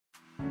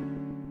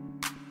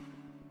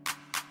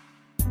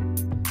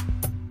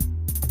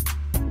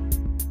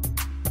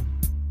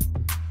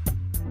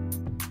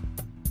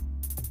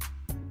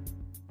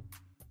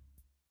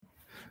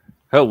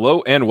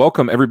Hello and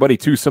welcome everybody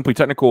to Simply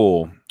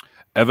Technical.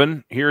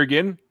 Evan here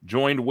again,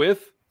 joined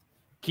with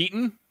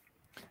Keaton.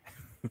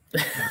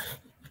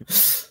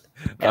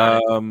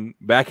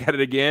 Back at it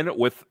again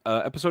with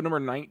episode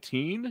number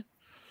 19.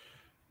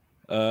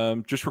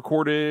 Just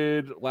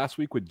recorded last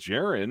week with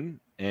Jaron,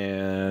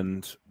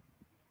 and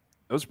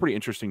it was a pretty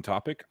interesting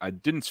topic. I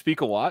didn't speak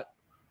a lot,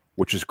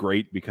 which is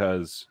great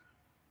because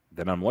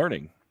then I'm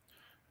learning.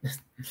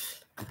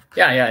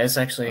 Yeah, it's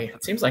actually,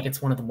 it seems like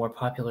it's one of the more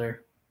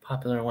popular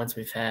ones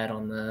we've had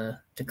on the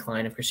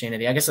decline of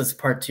Christianity. I guess that's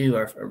part two.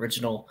 Our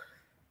original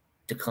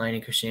decline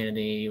in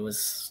Christianity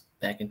was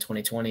back in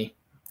 2020,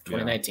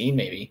 2019,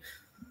 maybe.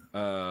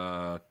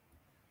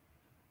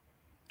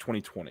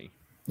 2020.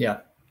 Yeah.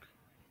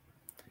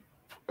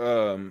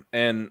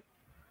 And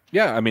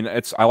yeah, I mean,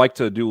 I like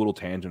to do little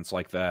tangents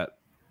like that.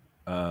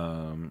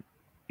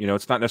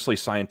 It's not necessarily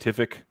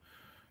scientific,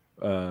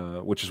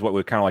 which is what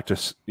we kind of like to,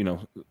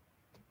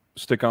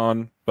 stick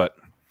on, but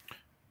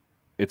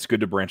it's good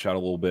to branch out a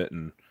little bit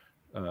and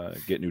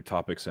get new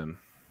topics in.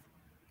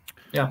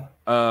 Yeah.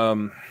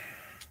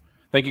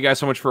 Thank you guys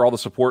so much for all the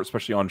support,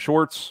 especially on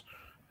shorts,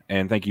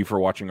 and thank you for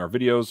watching our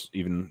videos,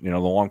 even the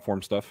long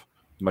form stuff.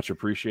 Much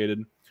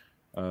appreciated.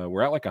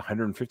 We're at like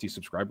 150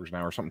 subscribers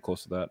now, or something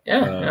close to that.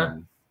 Yeah.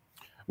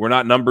 We're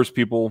not numbers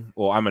people.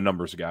 Well, I'm a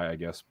numbers guy, I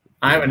guess.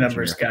 I'm a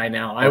numbers guy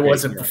now. I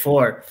wasn't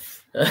before.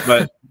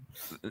 But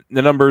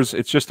the numbers,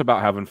 it's just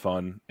about having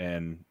fun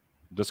and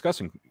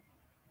discussing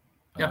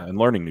and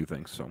learning new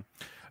things. So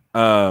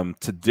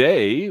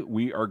today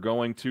we are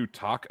going to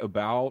talk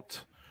about,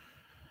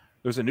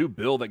 there's a new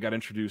bill that got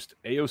introduced.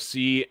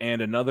 AOC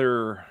and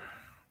another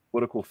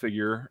political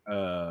figure,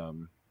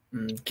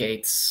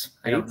 Gates.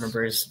 I don't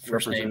remember his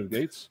first name.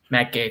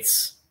 Matt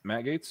Gates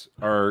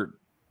are,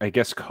 I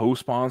guess,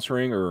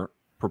 co-sponsoring or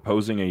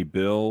proposing a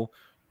bill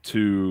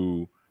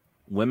to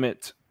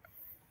limit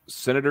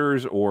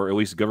senators or at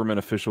least government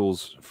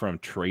officials from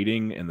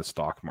trading in the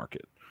stock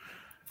market.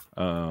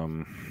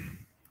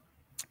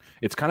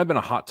 It's kind of been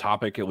a hot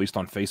topic, at least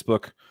on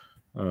Facebook,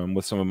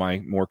 with some of my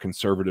more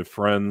conservative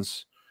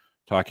friends,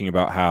 talking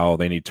about how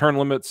they need term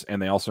limits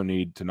and they also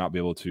need to not be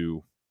able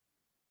to,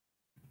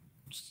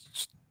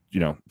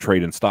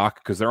 trade in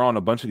stock, because they're on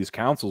a bunch of these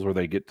councils where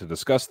they get to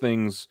discuss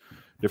things.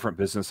 Different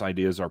business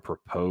ideas are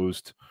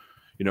proposed,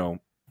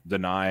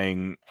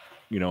 denying,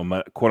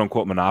 quote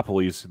unquote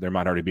monopolies. There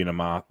might already be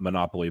a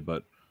monopoly,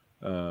 but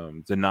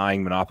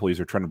denying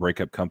monopolies or trying to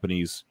break up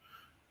companies.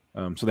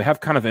 So they have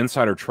kind of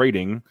insider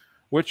trading,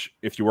 which,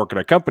 if you work at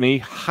a company,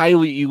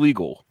 highly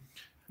illegal.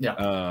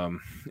 Yeah.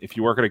 If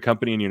you work at a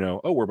company and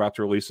we're about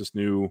to release this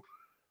new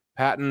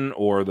patent,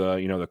 or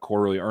the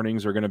quarterly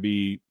earnings are going to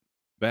be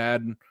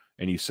bad,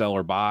 and you sell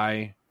or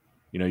buy,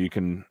 you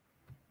can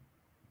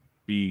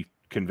be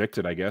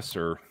convicted, I guess,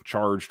 or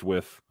charged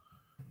with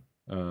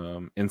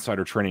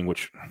insider trading,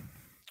 which,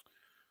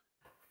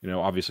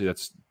 obviously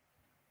that's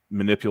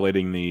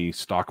manipulating the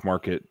stock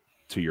market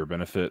to your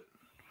benefit.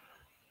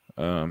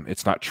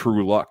 It's not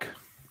true luck.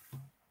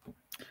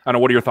 I don't know.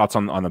 What are your thoughts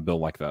on a bill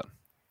like that?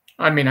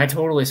 I mean, I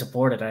totally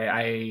support it.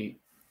 I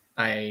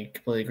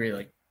completely agree.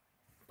 Like,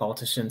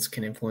 politicians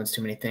can influence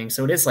too many things.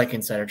 So it is like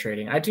insider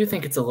trading. I do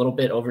think it's a little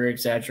bit over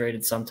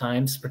exaggerated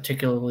sometimes,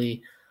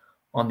 particularly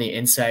on the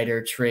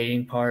insider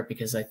trading part,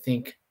 because I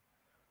think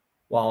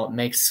while it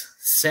makes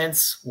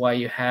sense why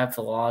you have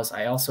the laws,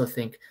 I also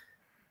think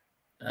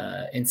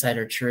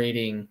insider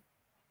trading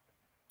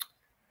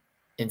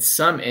in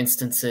some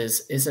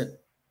instances isn't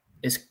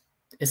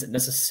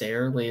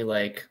necessarily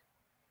like,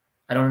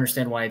 I don't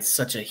understand why it's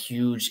such a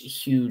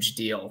huge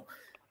deal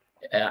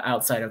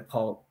outside of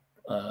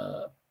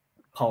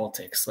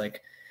politics.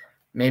 Like,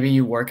 maybe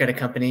you work at a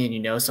company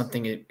and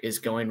something is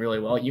going really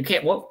well. You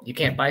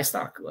can't buy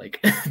stock, like,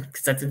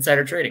 because that's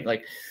insider trading.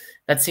 Like,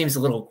 that seems a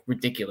little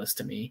ridiculous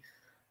to me.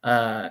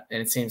 And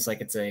it seems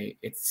like it's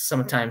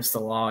sometimes the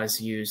law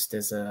is used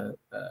as a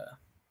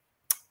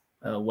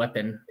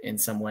weapon in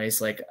some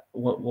ways. Like,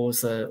 what was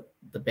the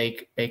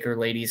Baker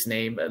lady's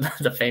name,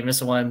 the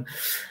famous one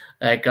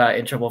that got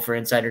in trouble for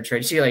insider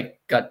trading? She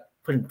got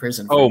put in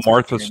prison.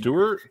 Martha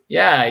Stewart.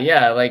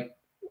 Yeah.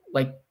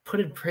 Like put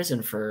in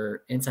prison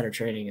for insider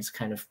trading is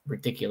kind of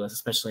ridiculous,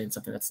 especially in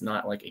something that's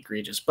not like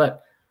egregious.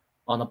 But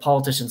on the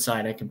politician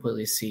side, I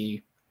completely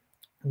see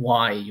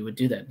why you would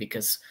do that,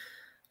 because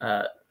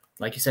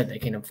like you said, they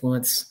can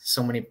influence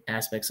so many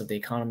aspects of the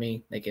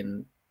economy. They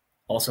can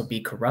also be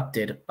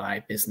corrupted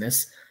by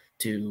business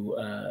to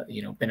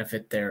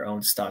benefit their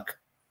own stock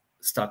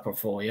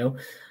portfolio,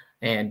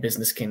 and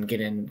business can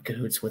get in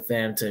cahoots with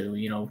them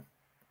to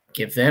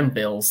give them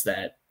bills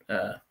that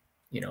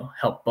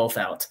help both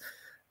out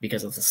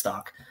because of the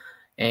stock.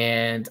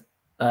 And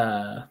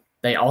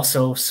they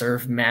also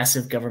serve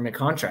massive government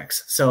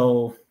contracts,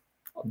 so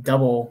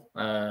double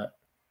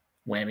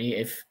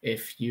whammy.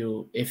 If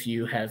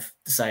you have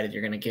decided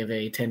you're going to give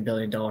a $10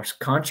 billion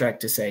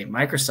contract to, say,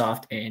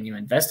 Microsoft, and you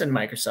invest in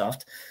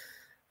Microsoft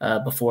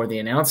before the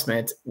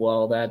announcement,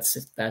 well, that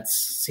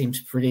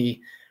seems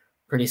pretty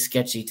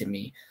sketchy to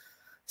me.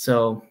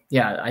 So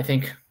yeah, I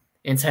think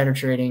Insider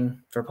trading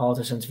for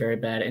politicians, very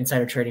bad.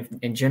 Insider trading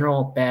in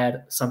general,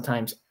 bad.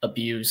 Sometimes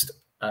abused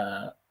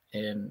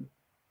in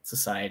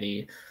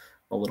society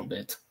a little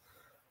bit.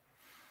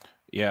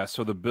 Yeah,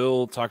 so the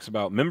bill talks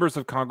about members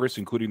of Congress,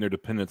 including their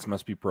dependents,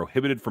 must be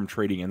prohibited from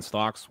trading in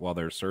stocks while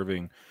they're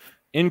serving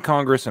in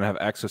Congress and have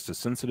access to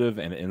sensitive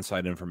and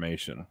inside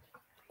information.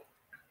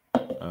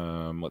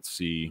 Let's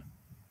see.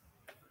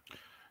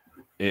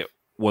 It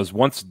was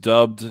once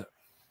dubbed,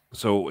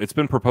 so it's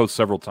been proposed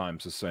several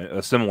times,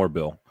 a similar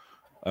bill.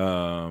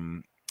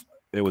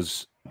 It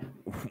was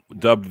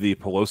dubbed the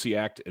Pelosi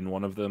Act in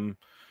one of them,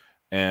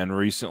 and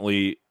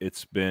recently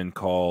it's been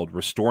called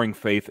Restoring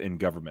Faith in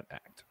Government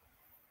Act.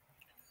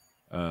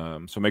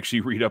 So make sure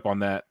you read up on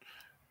that.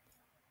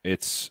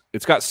 It's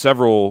got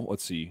several.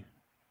 Let's see.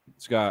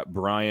 It's got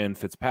Brian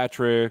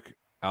Fitzpatrick,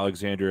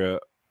 Alexandria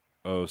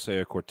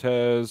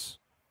Ocasio-Cortez,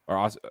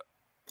 or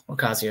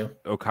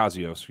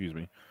Ocasio, excuse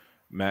me,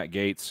 Matt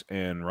Gaetz,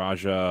 and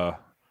Raja.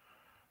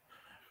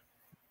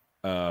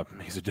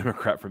 He's a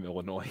Democrat from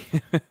Illinois.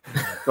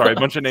 Sorry, a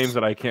bunch of names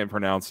that I can't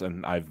pronounce,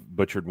 and I've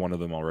butchered one of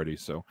them already.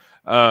 So,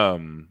 but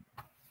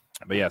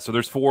yeah, so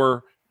there's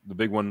 4. The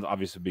big ones,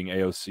 obviously, being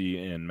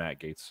AOC and Matt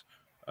Gaetz.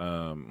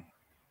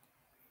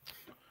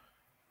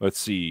 Let's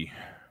see.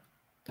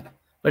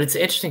 But it's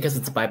interesting because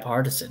it's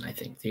bipartisan, I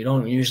think. You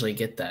don't usually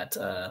get that.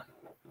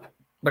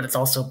 But it's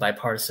also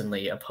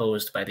bipartisanly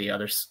opposed by the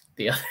others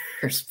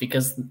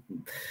because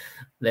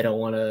they don't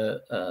want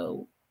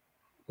to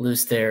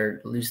lose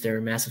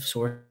their massive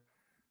source.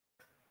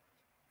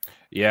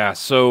 Yeah,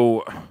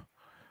 so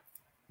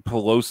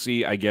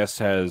Pelosi, I guess,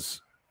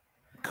 has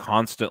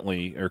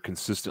constantly or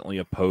consistently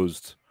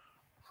opposed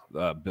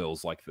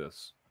bills like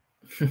this,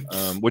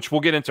 which we'll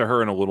get into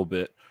her in a little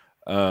bit.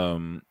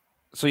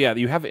 So yeah,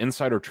 you have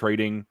insider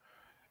trading.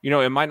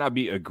 It might not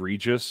be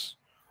egregious.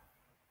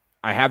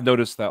 I have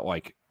noticed that,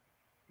 like,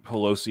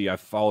 Pelosi, I've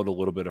followed a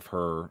little bit of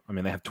her. I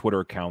mean, they have Twitter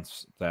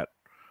accounts that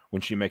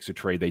when she makes a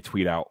trade, they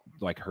tweet out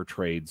like her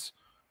trades,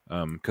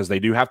 because they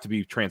do have to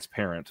be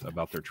transparent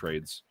about their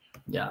trades.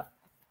 Yeah.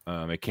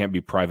 It can't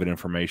be private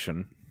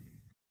information.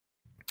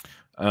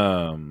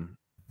 But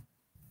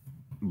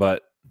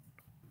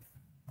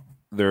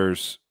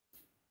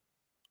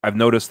I've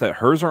noticed that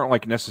hers aren't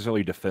like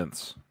necessarily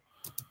defense.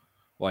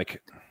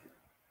 Like,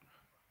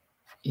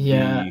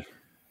 yeah.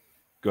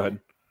 Go ahead.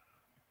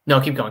 No,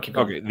 keep going.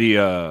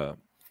 Okay.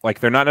 Like,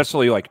 they're not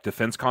necessarily like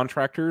defense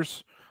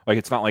contractors. Like,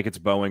 it's not like it's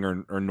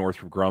Boeing or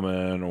Northrop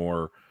Grumman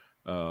or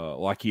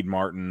Lockheed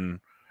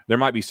Martin. There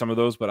might be some of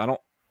those, but I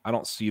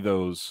don't see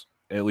those,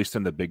 at least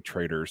in the big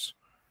traders.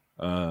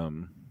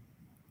 Maybe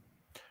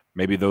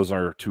those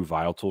are too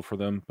volatile for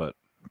them, but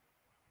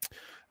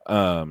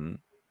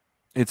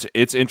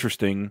it's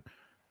interesting.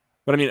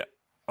 But I mean,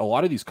 a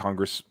lot of these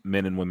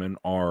congressmen and women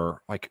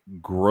are like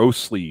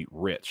grossly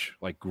rich,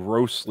 like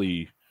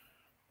grossly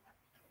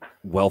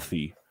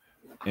wealthy,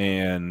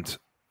 and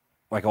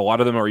like a lot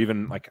of them are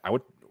even like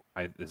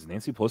is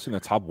Nancy Pelosi in the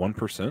top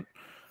 1%?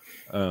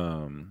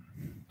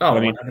 I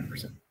mean,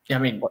 100%. Yeah, I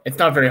mean, it's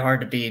not very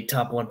hard to be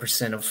top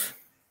 1%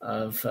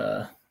 of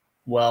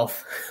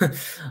wealth,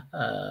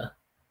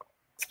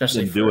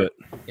 especially for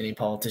any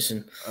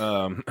politician.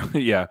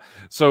 Yeah.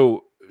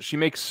 So she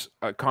makes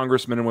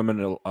congressmen and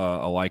women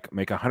alike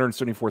make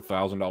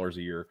 $174,000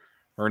 a year.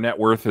 Her net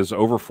worth is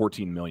over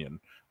 $14 million.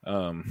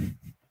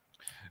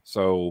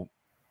 So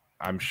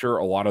I'm sure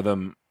a lot of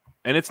them,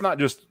 and it's not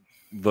just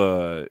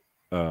the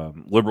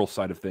liberal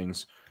side of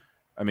things.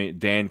 I mean,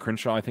 Dan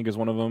Crenshaw, I think, is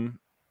one of them.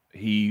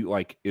 He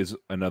is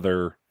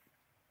another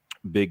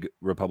big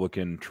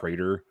Republican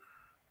trader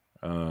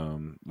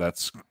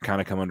that's kind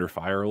of come under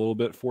fire a little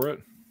bit for it,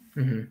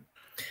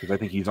 because I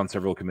think he's on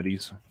several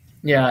committees.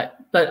 Yeah,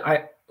 but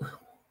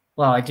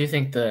I do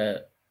think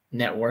the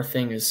net worth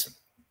thing is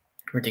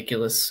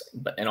ridiculous,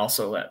 and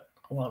also that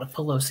a lot of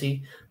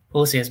Pelosi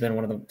has been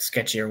one of the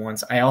sketchier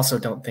ones. I also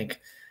don't think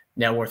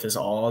net worth is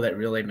all that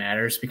really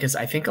matters, because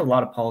I think a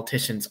lot of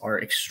politicians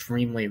are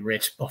extremely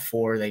rich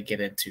before they get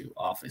into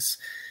office.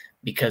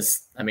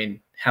 Because, I mean,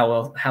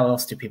 how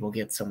else do people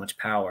get so much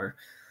power?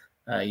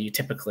 You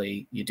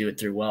do it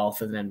through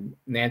wealth. And then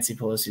Nancy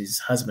Pelosi's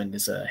husband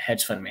is a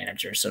hedge fund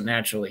manager, so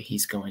naturally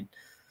he's going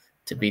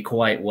to be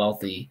quite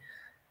wealthy.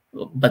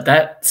 But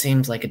that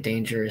seems like a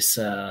dangerous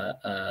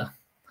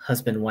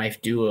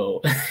husband-wife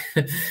duo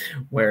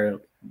where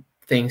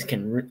things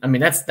can. I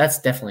mean, that's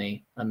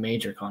definitely a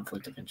major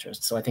conflict of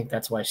interest. So I think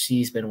that's why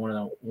she's been one of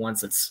the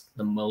ones that's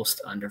the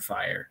most under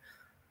fire.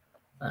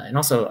 And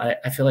also,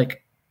 I feel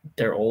like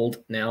they're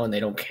old now and they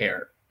don't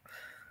care.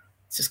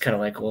 It's just kind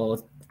of like,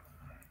 well,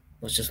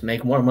 let's just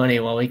make more money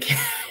while we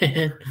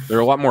can. They're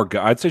a lot more.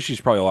 I'd say she's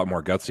probably a lot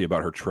more gutsy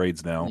about her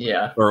trades now.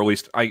 Yeah, or at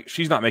least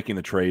she's not making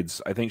the trades.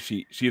 I think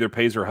she either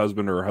pays her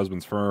husband or her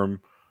husband's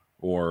firm,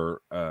 or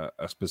a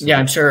specific. Yeah,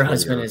 I'm sure her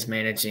husband is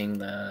managing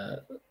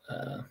the,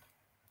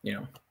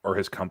 or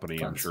his company.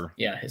 funds. I'm sure.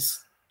 Yeah, his.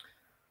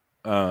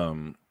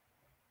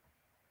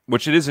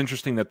 Which it is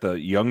interesting that the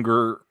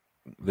younger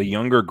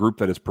group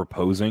that is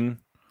proposing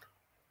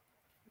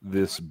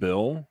this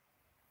bill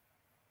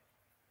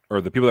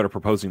or the people that are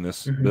proposing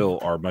this Mhm. bill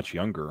are much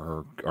younger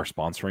or are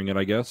sponsoring it,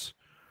 I guess.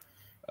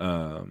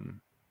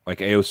 Like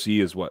AOC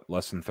is what,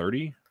 less than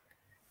 30?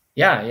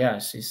 Yeah. I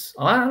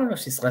don't know if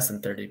she's less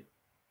than 30,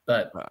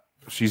 but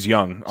She's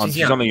young. she's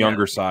She's on young. the Yeah.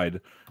 younger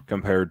side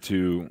compared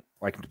to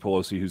like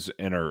Pelosi, who's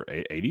in her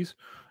 80s.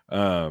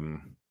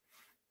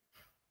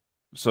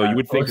 So you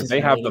would think that Pelosi's they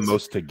in her have the 80s.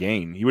 most to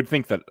gain. You would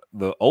think that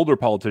the older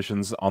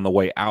politicians on the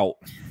way out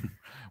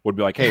would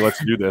be like, "Hey,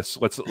 let's do this.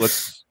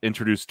 Let's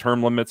introduce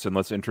term limits and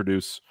let's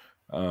introduce."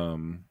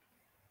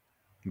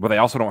 But they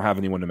also don't have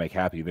anyone to make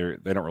happy.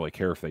 They don't really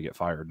care if they get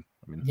fired.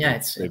 I mean,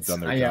 Yeah, they've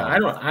done their yeah.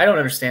 job. I don't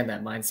understand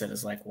that mindset.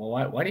 Is like,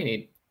 well, why do you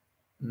need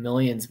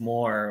millions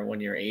more when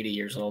you're 80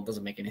 years old?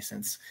 Doesn't make any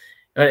sense.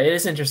 But it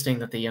is interesting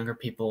that the younger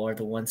people are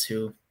the ones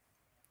who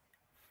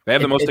They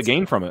have the most to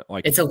gain from it.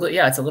 Like it's a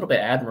little bit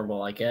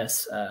admirable, I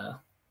guess,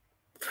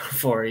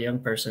 for a young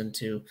person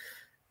to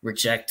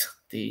reject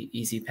the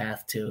easy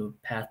path to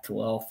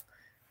wealth.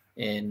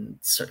 And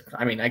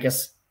I mean, I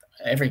guess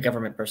every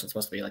government person is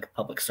supposed to be like a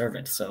public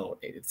servant, so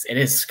it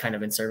is kind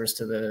of in service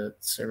to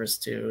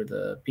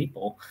the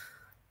people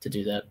to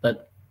do that.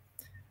 But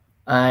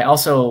I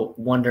also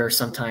wonder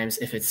sometimes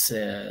if it's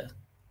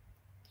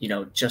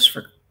just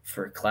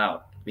for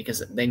clout,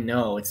 because they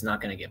know it's not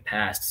going to get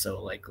passed.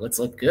 So like, let's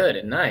look good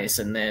and nice,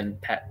 and then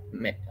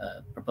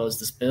propose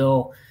this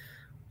bill,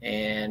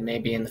 and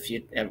maybe in the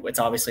future, it's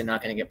obviously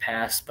not going to get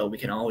passed, but we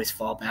can always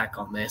fall back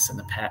on this in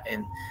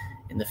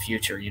the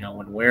future.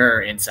 When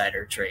we're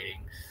insider trading,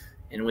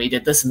 and we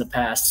did this in the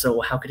past,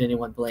 so how could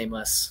anyone blame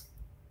us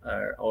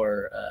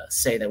or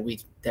say that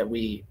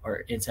we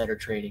are insider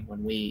trading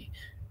when we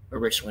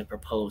originally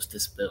proposed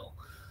this bill?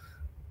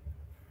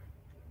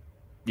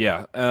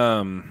 Yeah.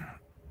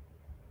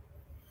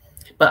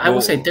 But I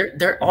will say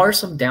there are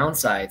some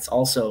downsides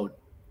also.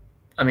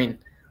 I mean,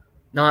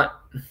 not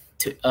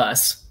to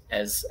us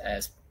as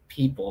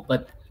people,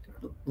 but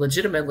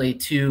legitimately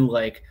to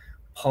like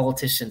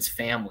politicians'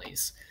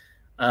 families.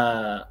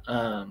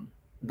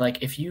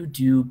 Like if you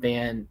do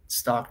ban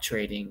stock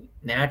trading,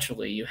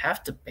 naturally you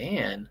have to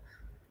ban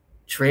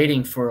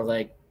trading for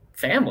like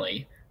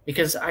family,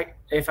 because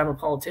if I'm a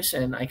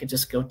politician, I could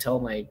just go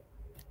tell my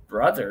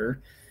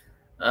brother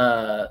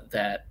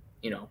that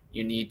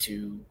you need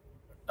to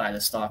buy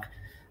the stock,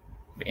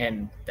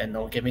 and then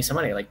they'll give me some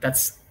money. Like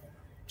that's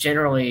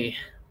generally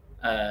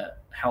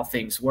how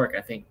things work.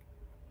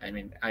 I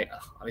mean,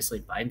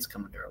 obviously Biden's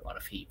come under a lot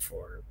of heat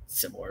for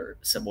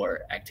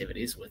similar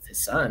activities with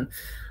his son.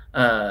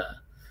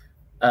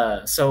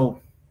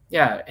 So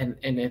yeah,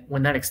 and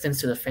when that extends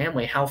to the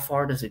family, how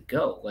far does it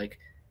go? Like,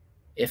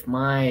 if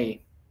my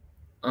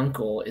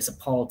uncle is a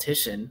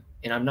politician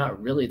and I'm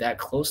not really that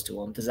close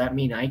to him, does that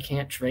mean I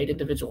can't trade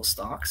individual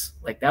stocks?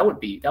 Like that would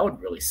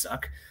really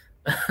suck.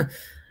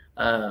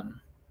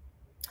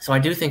 So I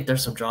do think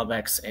there's some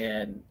drawbacks,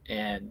 and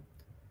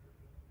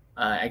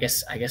I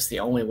guess the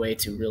only way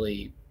to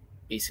really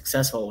be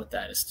successful with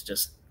that is to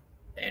just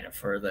ban it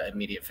for the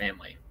immediate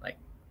family, like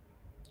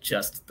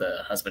just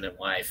the husband and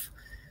wife,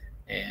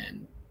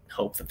 and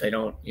hope that they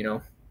don't,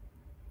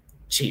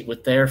 cheat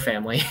with their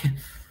family.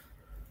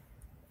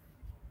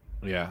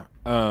 Yeah.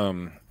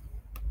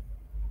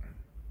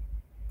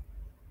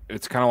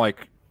 It's kind of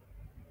like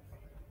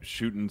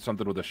shooting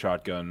something with a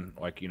shotgun.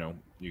 Like, you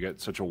get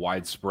such a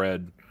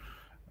widespread,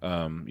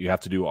 you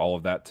have to do all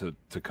of that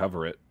to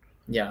cover it.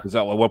 Yeah. Because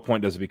at what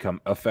point does it become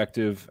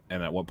effective,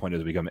 and at what point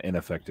does it become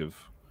ineffective?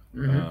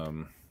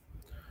 Mm-hmm.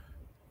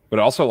 But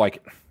also,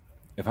 like,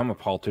 if I'm a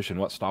politician,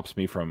 what stops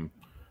me from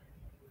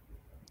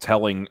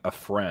telling a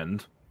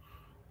friend,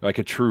 like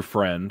a true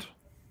friend,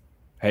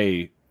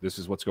 hey, this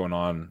is what's going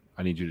on.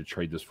 I need you to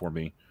trade this for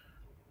me.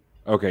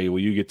 Okay, well,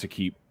 you get to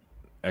keep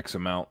X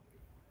amount,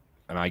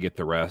 and I get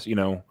the rest.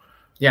 Yeah.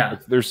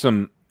 Like, there's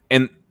some,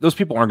 and those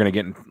people aren't going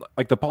to get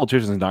like the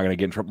politicians are not going to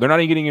get in trouble. They're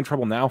not even getting in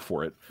trouble now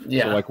for it.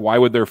 Yeah. So like, why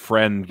would their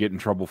friend get in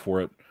trouble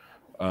for it?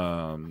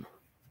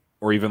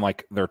 Or even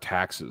like their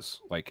taxes.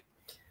 Like,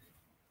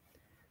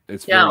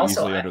 it's very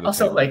easily under the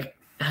table. Like,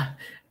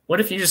 what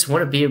if you just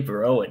want to be a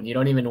bro and you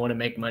don't even want to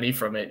make money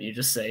from it? You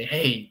just say,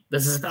 hey,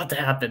 this is about to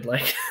happen.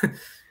 Like,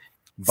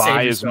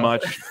 buy as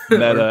much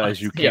Meta as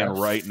you can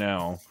right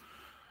now.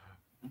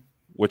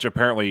 Which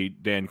apparently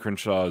Dan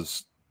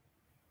Crenshaw's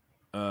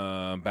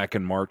back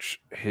in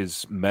March,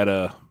 his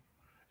Meta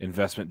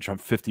investment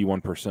jumped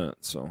 51%.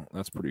 So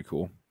that's pretty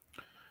cool.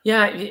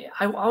 Yeah,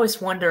 I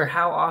always wonder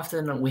how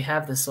often we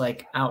have this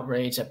like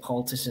outrage at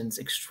politicians'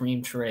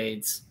 extreme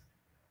trades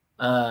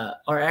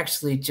are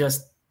actually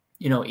just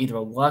either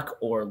luck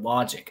or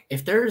logic.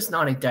 If there is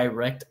not a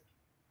direct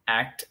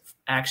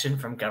action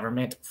from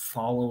government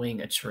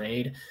following a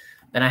trade,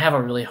 then I have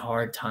a really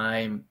hard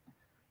time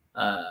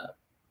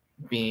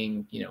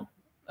being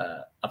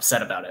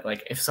upset about it.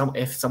 Like if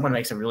someone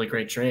makes a really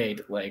great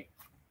trade, like,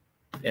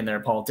 and they're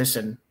a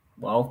politician,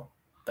 well,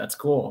 that's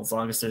cool as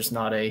long as there's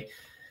not a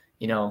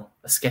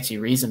sketchy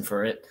reason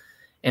for it.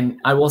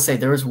 And I will say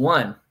there was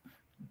one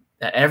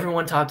that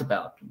everyone talked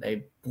about.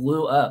 They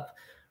blew up.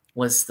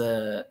 Was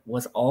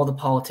all the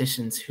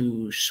politicians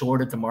who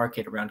shorted the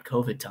market around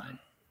COVID time.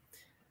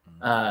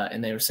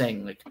 and they were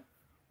saying like,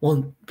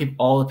 well,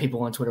 all the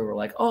people on Twitter were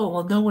like, oh,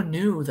 well, no one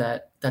knew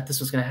that this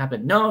was going to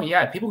happen. No,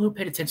 yeah, people who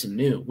paid attention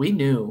knew. We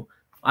knew.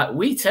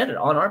 We said it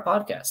on our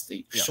podcast.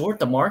 Short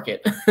the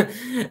market.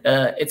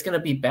 It's going to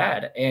be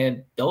bad.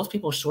 And those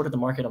people shorted the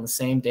market on the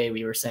same day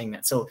we were saying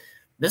that. So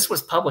this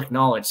was public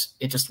knowledge.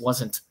 It just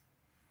wasn't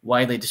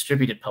widely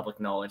distributed public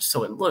knowledge.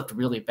 So it looked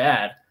really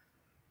bad.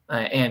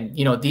 And,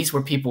 these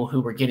were people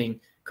who were getting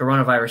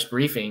coronavirus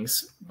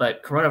briefings.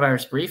 But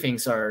coronavirus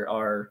briefings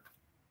are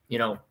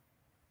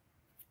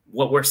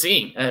what we're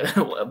seeing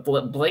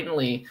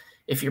blatantly.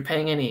 If you're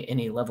paying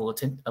any level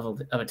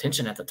of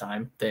attention at the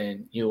time,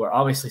 then you are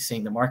obviously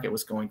seeing the market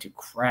was going to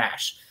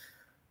crash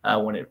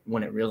when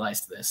it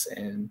realized this.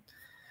 And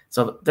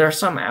so there are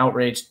some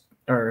outraged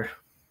or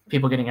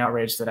people getting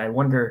outraged that I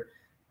wonder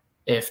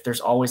if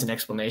there's always an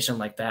explanation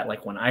like that.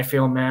 Like when I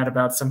feel mad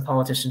about some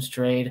politician's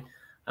trade,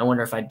 I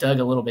wonder if I dug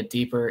a little bit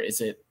deeper,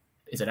 is it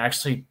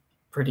actually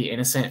pretty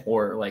innocent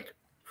or like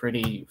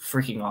pretty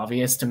freaking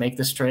obvious to make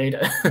this trade?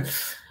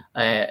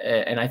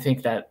 And I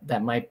think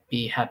that might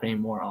be happening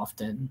more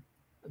often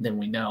than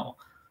we know.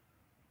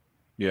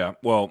 Yeah,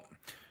 well,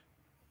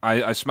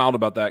 I smiled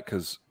about that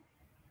because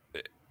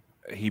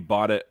he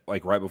bought it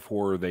like right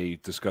before they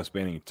discussed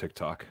banning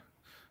TikTok.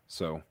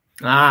 So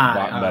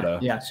bought Meta.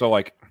 Yeah. So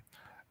like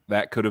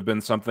that could have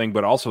been something,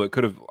 but also it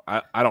could have.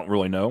 I don't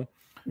really know.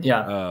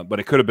 Yeah.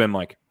 But it could have been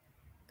like,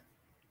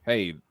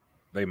 hey,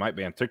 they might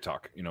ban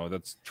TikTok.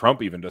 That's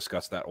Trump even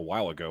discussed that a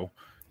while ago,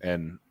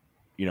 and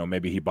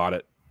maybe he bought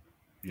it.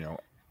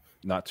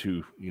 Not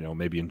to,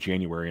 maybe in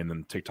January, and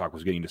then TikTok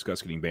was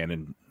getting banned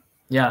in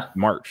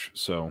March.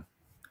 So,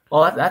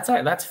 well,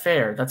 that's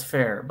fair. That's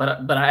fair.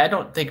 But I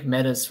don't think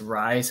Meta's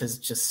rise has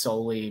just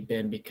solely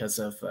been because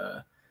of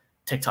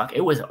TikTok.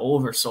 It was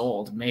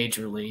oversold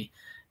majorly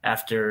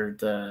after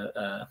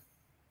the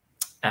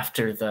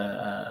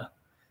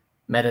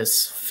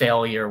Meta's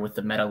failure with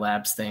the Meta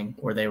Labs thing,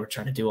 where they were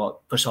trying to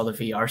push all the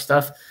VR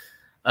stuff.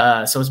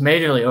 So it was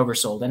majorly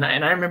oversold. And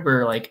I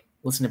remember like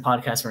listening to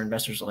podcasts where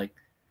investors were like,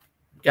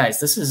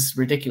 guys, this is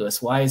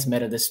ridiculous. Why is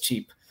Meta this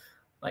cheap?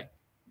 Like,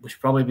 we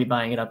should probably be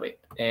buying it up.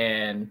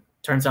 And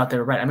turns out they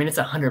were right. I mean, it's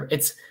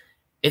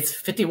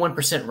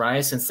 51%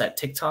 rise since that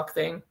TikTok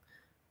thing,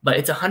 but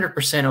it's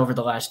 100% over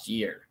the last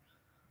year.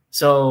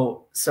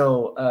 So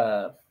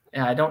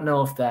I don't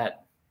know if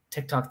that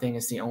TikTok thing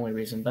is the only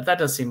reason, but that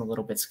does seem a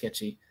little bit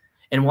sketchy.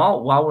 And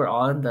while we're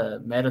on the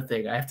Meta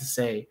thing, I have to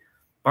say,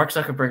 Mark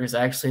Zuckerberg is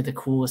actually the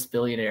coolest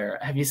billionaire.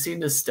 Have you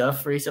seen this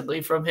stuff recently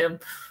from him,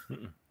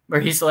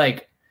 where he's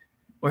like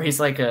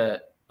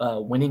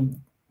winning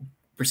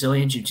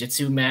Brazilian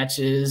jiu-jitsu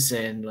matches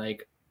and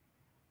like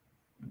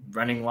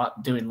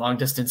doing long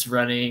distance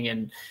running?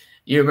 And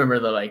you remember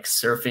the like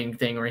surfing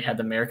thing where he had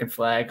the American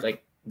flag?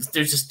 Like, this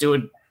dude's just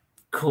doing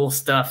cool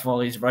stuff while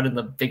he's running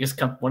one of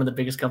the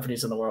biggest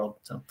companies in the world.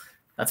 So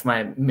that's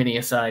my mini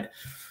aside.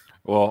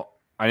 Well,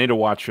 I need to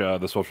watch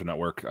The Social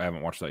Network. I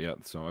haven't watched that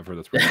yet, so I've heard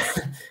that's pretty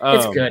good.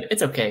 It's good.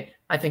 It's okay.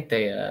 I think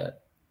they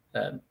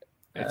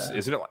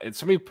isn't it?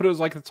 Somebody put it as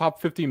like the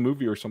top 50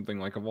 movie or something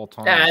like of all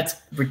time. That's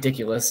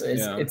ridiculous.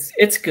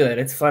 It's good.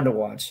 It's fun to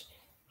watch.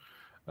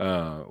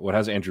 What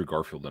has Andrew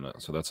Garfield in it,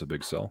 so that's a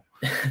big sell.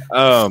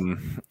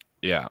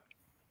 Yeah,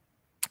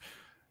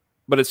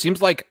 but it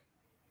seems like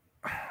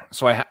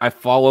so I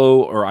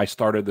follow, or I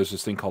started. There's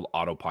this thing called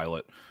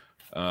Autopilot.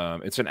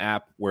 It's an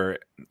app where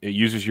it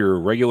uses your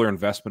regular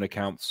investment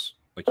accounts,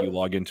 like you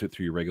log into it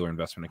through your regular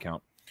investment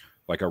account,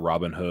 like a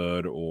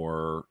Robinhood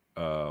or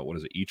what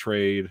is it,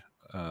 E-Trade.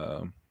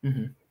 Like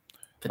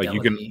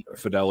you can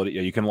Fidelity.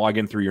 Yeah, you can log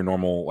in through your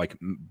normal, like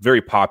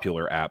very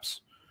popular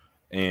apps,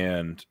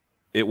 and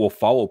it will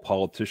follow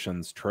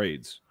politicians'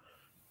 trades.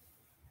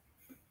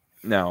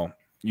 Now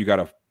you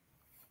gotta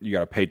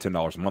pay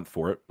 $10 a month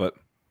for it, but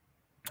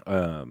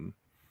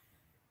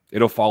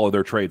it'll follow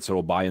their trades, so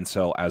it'll buy and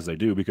sell as they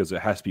do because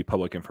it has to be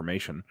public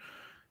information.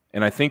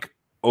 And I think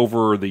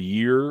over the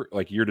year,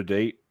 like year to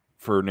date,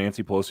 for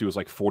Nancy Pelosi was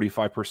like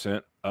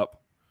 45%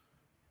 up.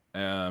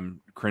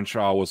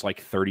 Crenshaw was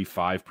like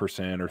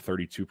 35% or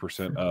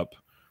 32% up.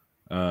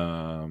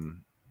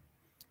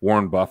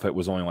 Warren Buffett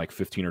was only like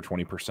 15 or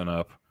 20%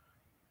 up.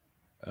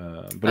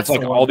 But that's it's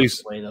like all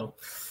these. Way, though.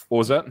 What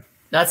was that?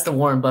 That's the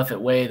Warren Buffett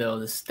way,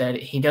 though.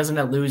 He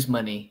doesn't lose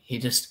money. He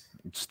just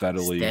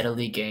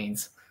steadily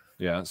gains.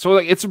 Yeah, so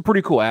like, it's a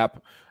pretty cool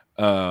app.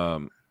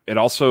 It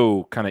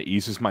also kind of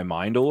eases my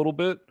mind a little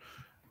bit.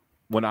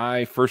 When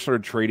I first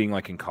started trading,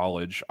 like in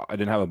college, I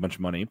didn't have a bunch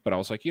of money, but I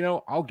was like,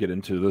 I'll get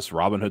into this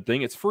Robinhood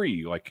thing. It's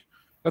free. Like,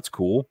 that's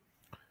cool.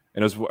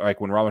 And it was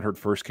like when Robinhood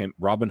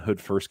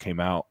first came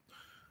out.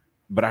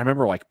 But I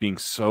remember like being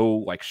so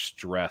like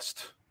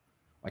stressed.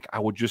 Like I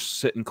would just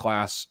sit in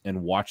class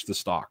and watch the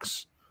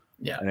stocks.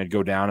 Yeah. And I'd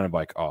go down and I'd be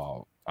like,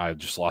 oh, I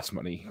just lost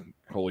money.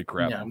 Holy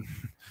crap. Yeah.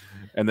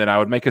 And then I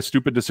would make a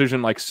stupid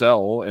decision like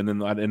sell, and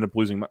then I'd end up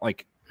losing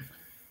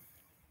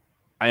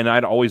and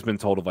I'd always been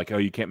told of like, oh,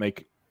 you can't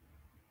make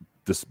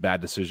this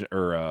bad decision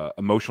or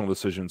emotional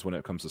decisions when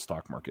it comes to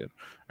stock market.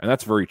 And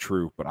that's very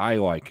true. But I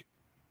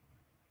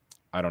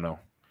don't know.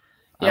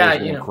 I was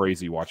going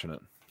crazy watching it.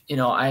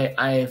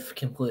 I've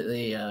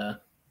completely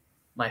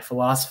my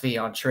philosophy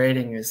on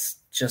trading is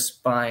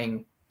just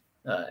buying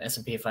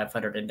S&P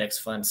 500 index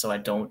funds,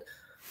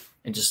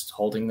 and just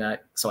holding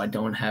that, so I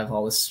don't have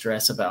all this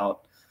stress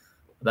about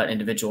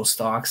individual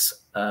stocks.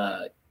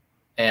 And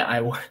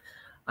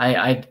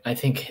I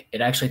think it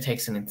actually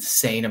takes an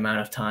insane amount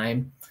of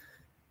time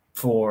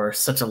for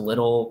such a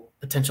little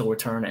potential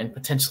return and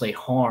potentially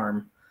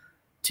harm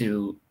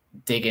to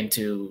dig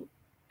into,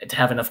 to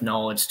have enough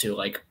knowledge to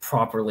like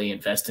properly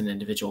invest in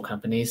individual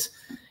companies.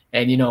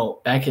 And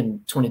back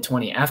in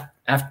 2020,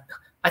 after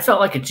I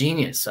felt like a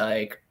genius.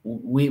 Like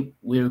we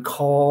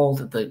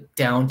called the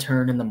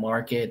downturn in the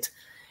market,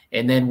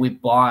 and then we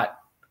bought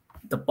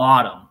the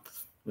bottom.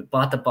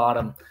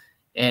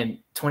 And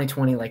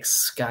 2020 like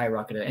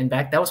skyrocketed. And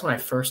that was when I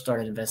first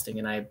started investing,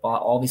 and I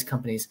bought all these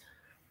companies.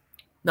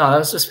 No, that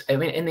was just, in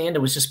the end,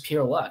 it was just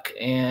pure luck.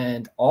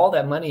 And all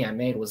that money I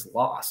made was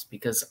lost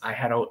because I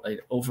had an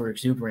over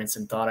exuberance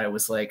and thought I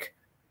was like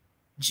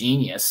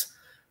genius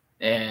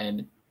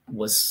and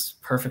was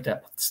perfect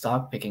at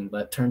stock picking,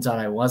 but turns out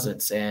I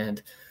wasn't.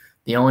 And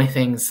the only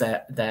things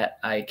that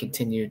I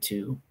continue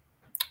to,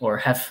 or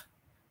have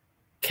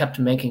kept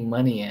making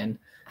money in,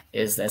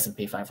 is the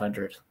S&P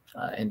 500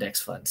 index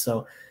fund.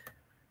 So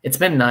it's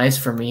been nice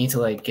for me to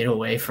like get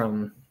away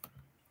from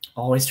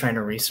always trying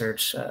to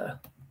research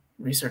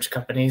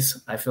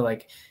companies. I feel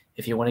like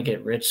if you want to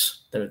get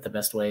rich, the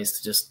best way is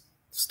to just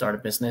start a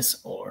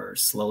business or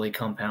slowly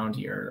compound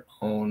your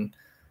own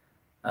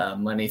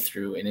money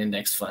through an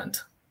index fund.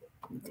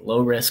 Low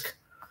risk,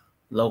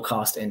 low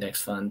cost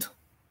index fund.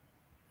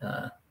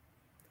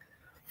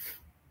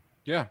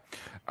 Yeah.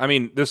 I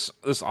mean, this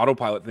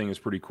autopilot thing is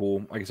pretty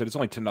cool. Like I said, it's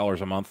only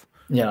 $10 a month.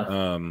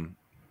 Yeah.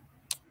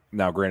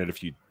 Now, granted,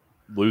 if you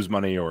lose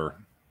money or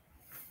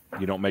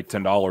you don't make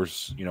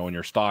 $10, in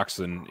your stocks,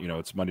 then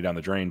it's money down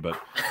the drain. But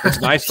it's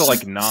nice to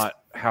like not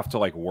have to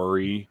like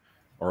worry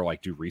or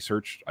like do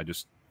research. I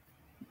just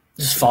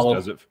follow.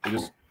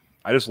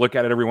 I just look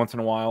at it every once in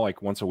a while,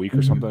 like once a week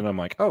or something. And I'm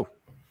like, oh,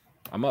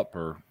 I'm up,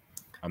 or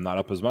I'm not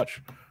up as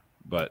much.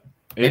 But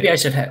maybe I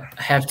should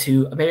have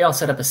to. Maybe I'll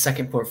set up a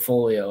second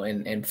portfolio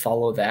and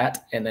follow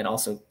that, and then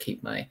also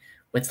keep my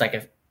what's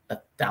like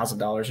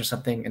 $1,000 or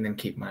something, and then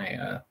keep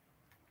my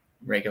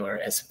regular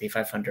S&P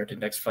 500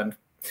 index fund,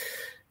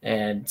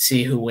 and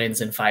see who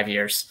wins in 5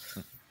 years.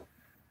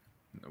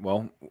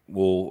 Well,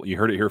 you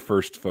heard it here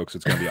first, folks.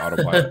 It's going to be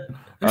autopilot.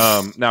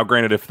 Now,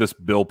 granted, if this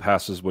bill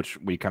passes, which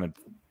we kind of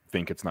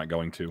think it's not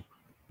going to,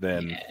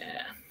 then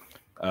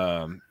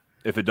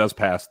if it does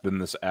pass, then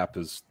this app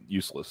is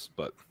useless.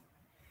 But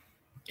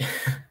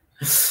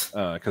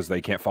because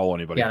they can't follow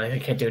anybody. Yeah, they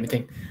can't do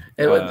anything.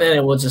 Then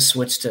it will just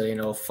switch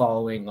to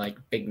following like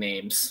big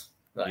names.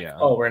 Like,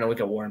 we're going to look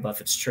at Warren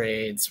Buffett's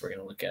trades. We're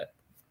going to look at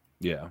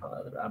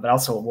but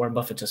also Warren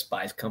Buffett just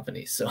buys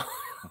companies, so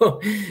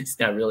he's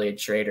not really a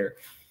trader.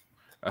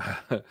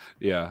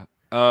 Yeah.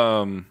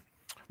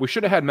 We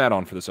should have had Matt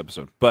on for this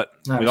episode, but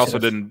we also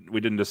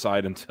didn't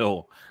decide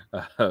until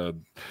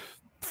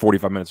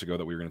 45 minutes ago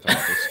that we were going to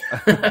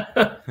talk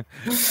about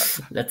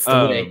this. That's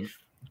the way.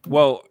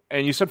 Well,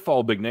 and you said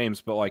follow big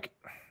names, but like,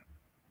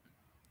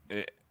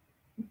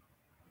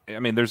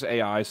 there's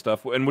AI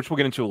stuff, and which we'll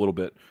get into a little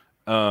bit.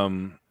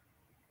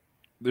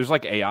 There's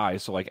like AI,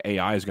 so like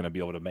AI is going to be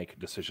able to make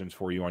decisions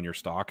for you on your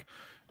stock.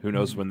 Who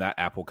knows when that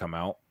app will come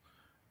out?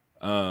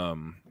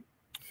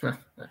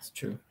 That's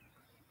true.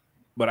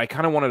 But I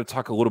kind of wanted to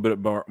talk a little bit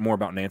more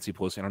about Nancy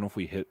Pelosi. I don't know if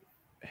we hit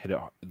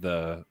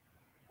the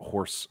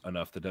horse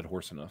enough, the dead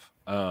horse enough.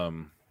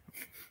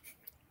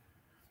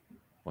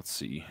 Let's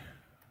see.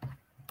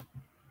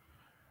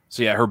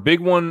 So yeah, her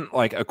big one,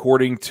 like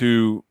according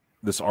to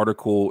this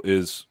article,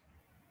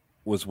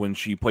 was when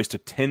she placed a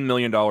 $10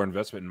 million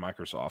investment in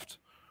Microsoft.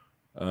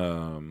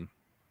 And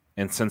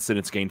since then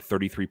it's gained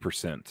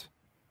 33%.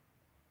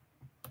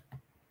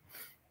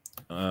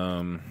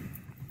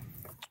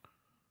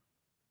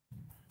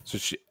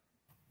 So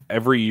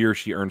every year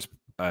she earns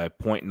a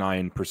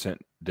 0.9%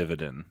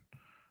 dividend,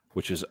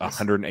 which is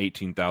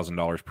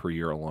 $118,000 per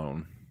year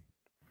alone.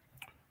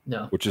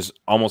 No. Which is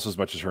almost as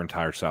much as her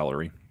entire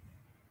salary.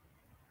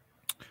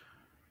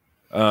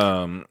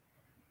 Go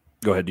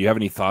ahead. Do you have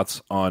any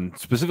thoughts on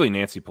specifically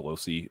Nancy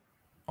Pelosi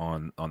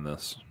on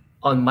this?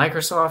 On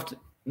Microsoft?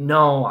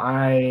 No,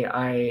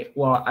 I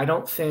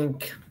don't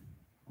think.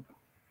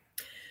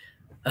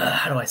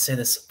 How do I say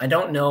this? I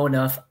don't know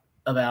enough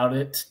about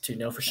it to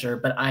know for sure,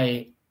 but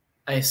I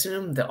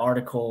assume the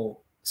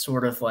article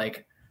sort of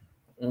like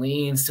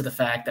leans to the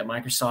fact that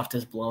Microsoft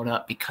is blown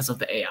up because of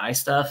the AI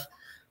stuff,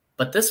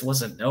 but this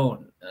wasn't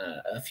known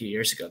a few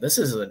years ago. This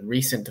is a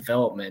recent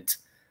development,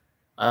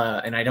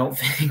 and I don't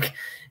think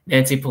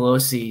Nancy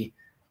Pelosi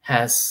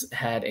has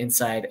had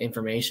inside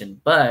information.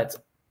 But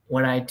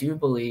what I do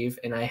believe,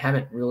 and I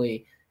haven't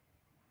really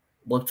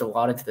looked a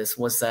lot into this,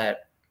 was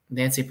that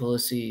Nancy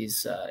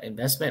Pelosi's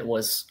investment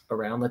was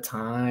around the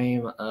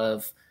time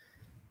of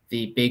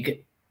the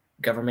big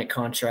government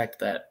contract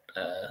that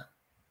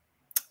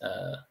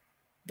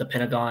the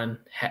Pentagon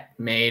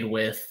made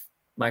with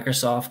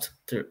Microsoft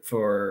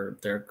for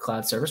their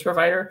cloud service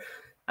provider.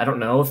 I don't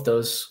know if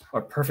those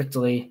are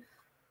perfectly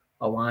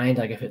aligned,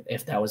 like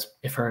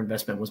if her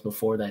investment was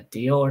before that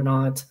deal or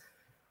not.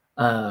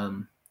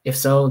 If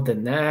so,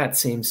 then that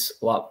seems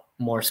a lot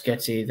more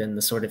sketchy than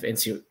the sort of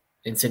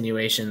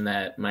insinuation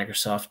that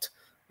Microsoft,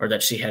 or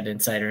that she had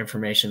insider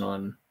information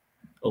on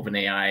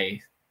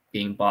OpenAI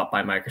being bought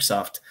by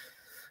Microsoft.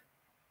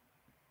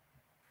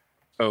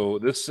 So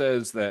this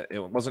says that it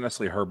wasn't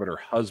necessarily her, but her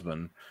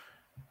husband.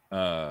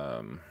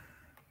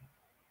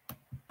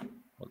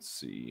 Let's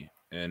see,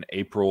 in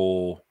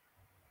April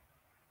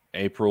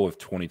of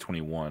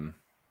 2021.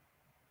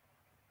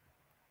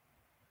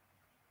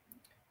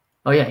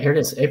 Oh yeah, here it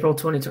is. April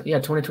 2020. Yeah,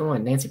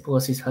 2021. Nancy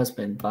Pelosi's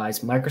husband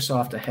buys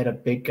Microsoft ahead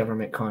of big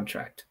government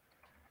contract.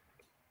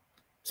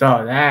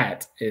 So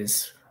that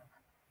is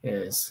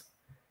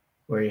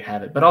where you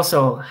have it. But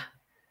also,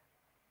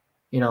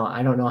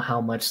 I don't know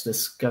how much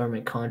this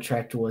government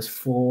contract was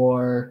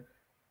for.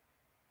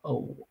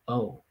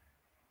 $22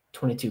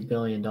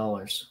 billion.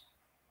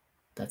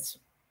 That's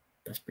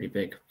pretty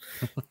big.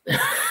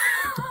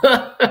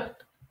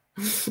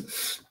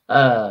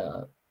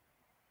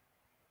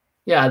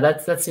 Yeah,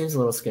 that seems a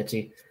little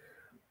sketchy.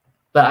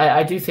 But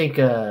I do think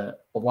a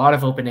lot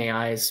of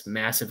OpenAI's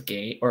massive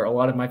gain, or a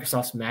lot of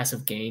Microsoft's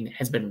massive gain,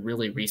 has been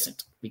really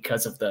recent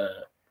because of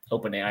the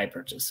OpenAI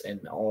purchase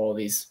and all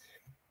these.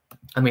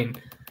 I mean,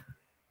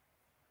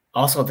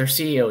 also their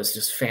CEO is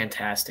just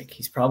fantastic.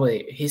 He's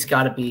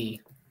got to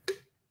be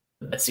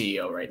the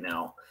CEO right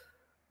now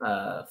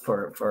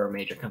for a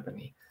major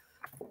company.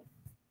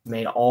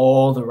 Made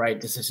all the right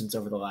decisions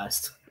over the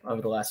last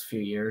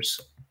few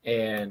years,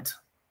 and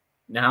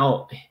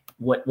now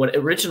what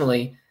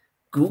originally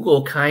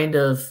Google kind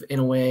of, in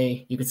a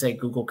way, you could say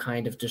Google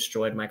kind of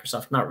destroyed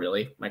Microsoft. Not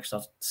really.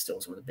 Microsoft still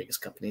is one of the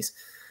biggest companies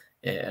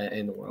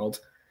in the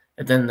world.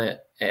 And then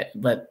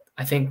but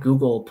I think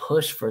Google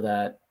pushed for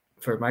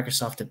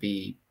Microsoft to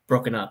be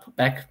broken up.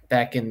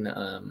 Back in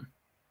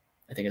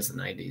I think it's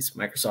the 90s.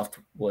 Microsoft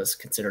was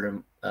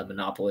considered a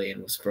monopoly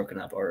and was broken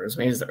up, or it was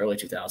maybe the early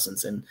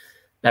 2000s, and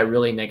that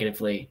really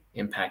negatively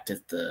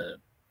impacted the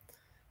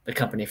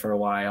company for a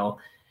while.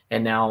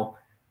 And now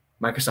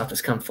Microsoft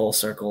has come full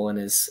circle and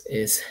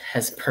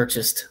has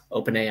purchased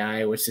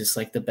OpenAI, which is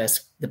like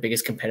the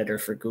biggest competitor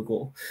for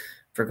Google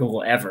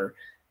ever,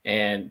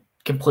 and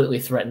completely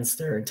threatens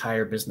their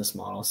entire business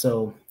model.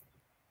 So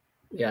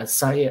yeah,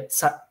 Satya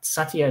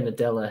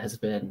Nadella has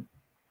been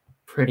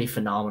pretty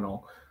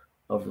phenomenal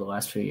over the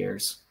last few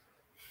years.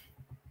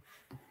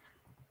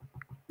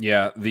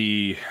 Yeah,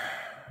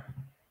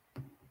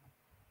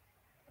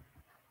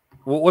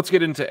 well, let's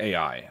get into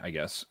AI, I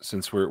guess,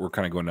 since we're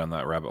kind of going down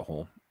that rabbit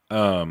hole.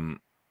 One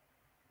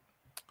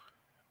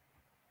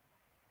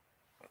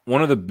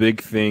of the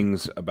big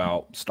things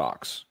about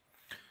stocks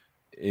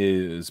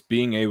is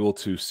being able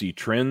to see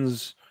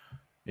trends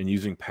and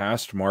using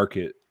past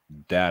market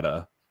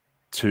data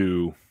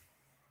to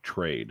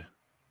trade.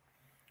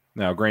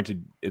 Now,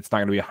 granted, it's not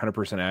going to be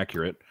 100%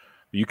 accurate,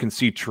 but you can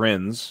see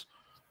trends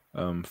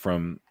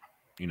from,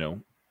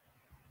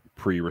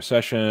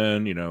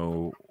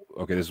 pre-recession,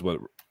 okay, this is what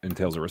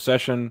entails a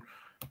recession.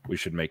 We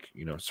should make,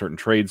 certain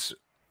trades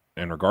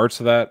in regards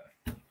to that.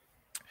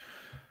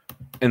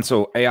 And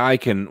so AI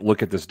can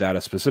look at this data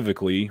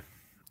specifically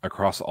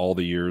across all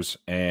the years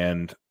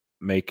and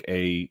make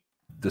a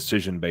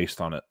decision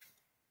based on it,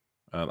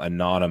 a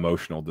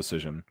non-emotional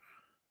decision.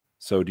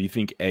 So do you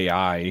think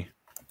AI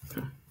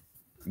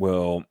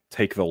will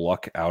take the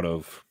luck out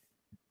of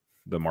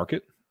the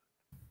market?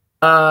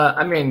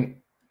 I mean,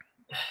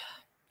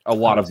 a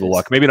lot of the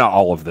luck, maybe not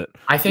all of it.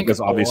 I think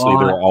because obviously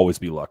there will always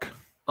be luck.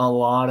 A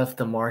lot of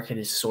the market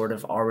is sort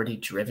of already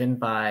driven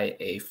by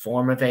a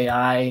form of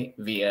AI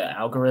via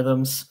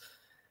algorithms.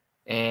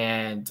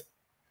 And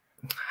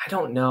I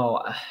don't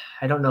know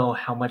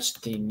how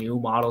much the new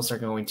models are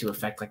going to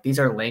affect. Like, these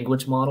are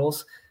language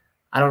models.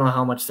 I don't know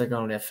how much they're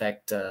going to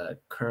affect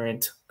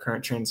current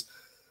trends.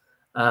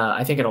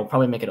 I think it'll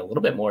probably make it a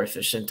little bit more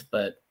efficient,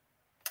 but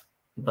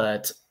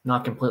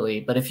not completely.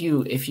 But if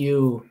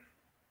you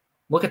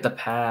look at the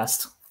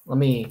past, let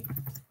me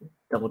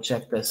double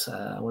check this.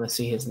 I want to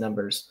see his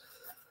numbers.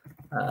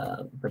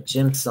 But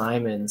Jim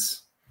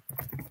Simons,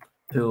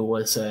 who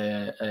is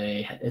a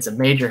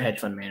major hedge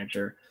fund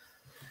manager,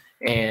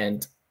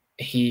 and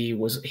he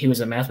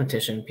was a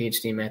mathematician,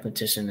 PhD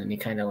mathematician, and he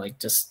kind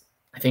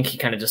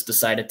of just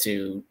decided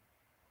to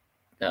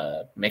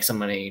make some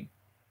money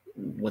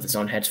with his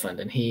own hedge fund,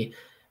 and he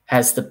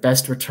has the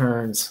best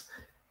returns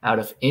out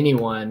of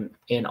anyone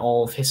in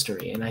all of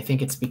history. And I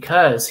think it's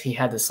because he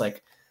had this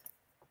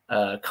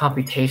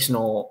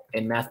computational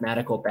and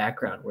mathematical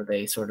background where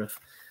they sort of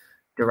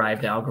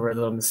derived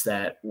algorithms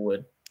that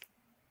would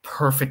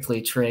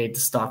perfectly trade the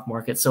stock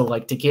market. So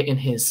to get in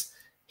his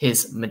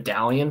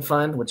Medallion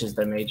fund, which is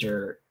the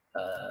major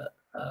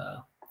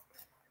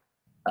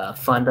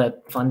fund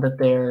at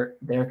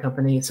their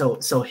company.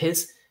 So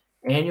his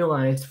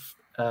annualized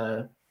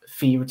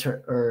fee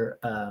return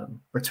or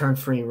return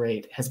free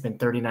rate has been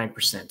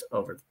 39%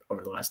 over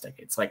the last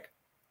decade. It's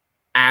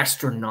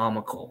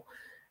astronomical.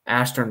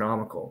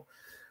 astronomical.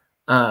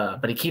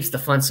 But he keeps the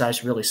fund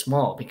size really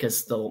small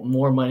because the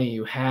more money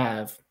you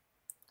have,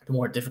 the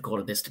more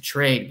difficult it is to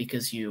trade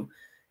because you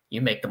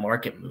make the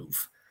market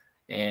move.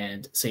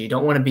 And so you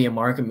don't want to be a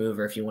market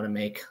mover if you want to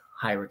make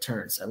high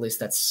returns. At least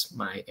that's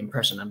my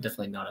impression. I'm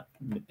definitely not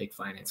a big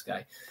finance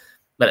guy.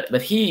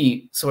 But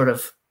he sort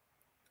of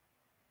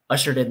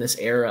ushered in this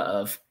era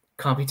of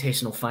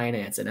computational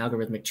finance and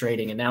algorithmic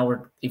trading, and now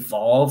we're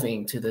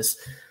evolving to this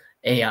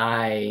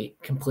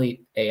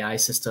complete AI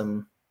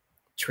system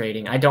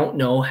trading. I don't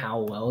know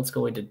how well it's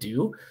going to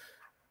do.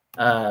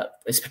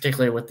 It's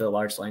particularly with the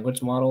large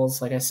language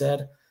models, like I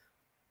said,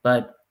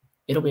 but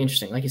it'll be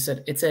interesting. Like you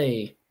said, it's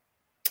they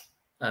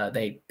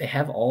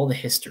have all the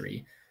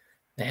history.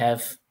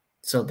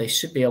 So they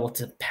should be able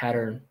to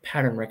pattern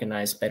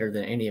recognize better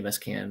than any of us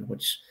can,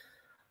 which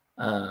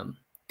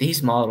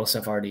these models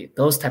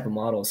those type of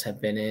models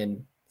have been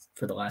in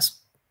for the last,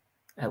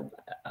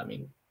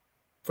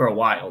 for a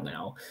while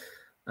now.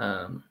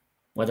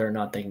 Whether or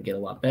not they can get a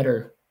lot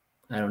better,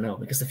 I don't know,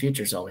 because the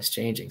future is always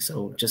changing.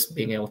 So just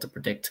being able to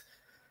predict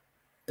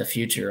the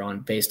future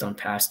based on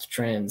past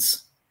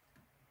trends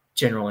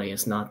generally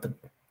is not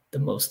the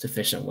most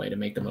efficient way to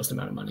make the most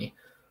amount of money.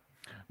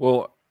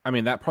 Well,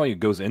 that probably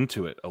goes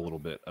into it a little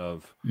bit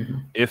of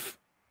if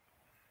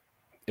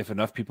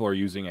enough people are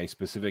using a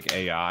specific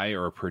AI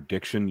or a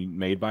prediction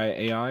made by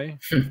AI,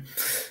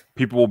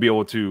 people will be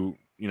able to,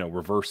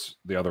 reverse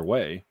the other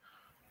way.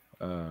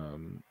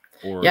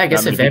 Or I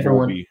guess if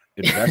everyone will be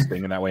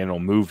investing in that way, and it'll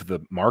move the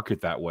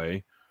market that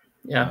way.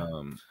 Yeah.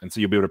 And so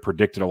you'll be able to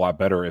predict it a lot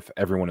better if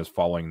everyone is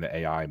following the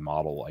AI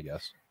model, I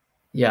guess.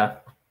 Yeah.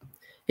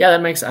 Yeah,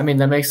 that makes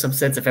some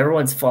sense. If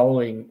everyone's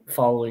following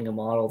a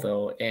model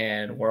though,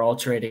 and we're all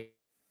trading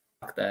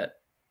that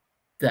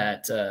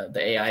the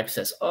AI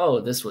says,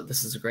 oh, this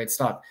is a great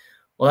stock.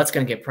 Well, that's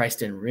going to get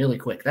priced in really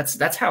quick.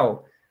 That's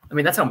how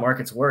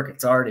markets work.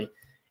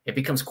 It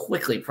becomes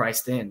quickly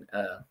priced in.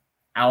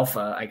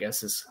 Alpha, I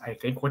guess, is I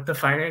think what the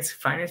finance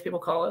people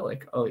call it.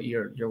 Like, oh,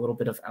 your little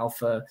bit of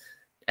alpha,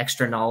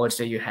 extra knowledge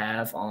that you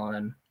have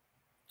on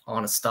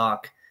a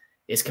stock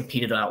is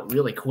competed out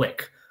really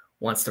quick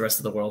once the rest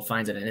of the world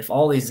finds it. And if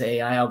all these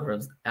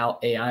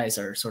AIs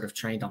are sort of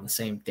trained on the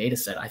same data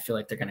set, I feel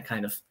like they're going to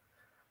kind of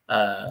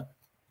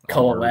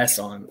coalesce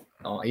on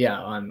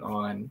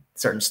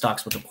certain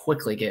stocks, which will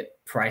quickly get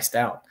priced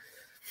out.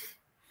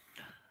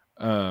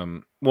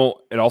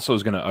 Well, it also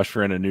is going to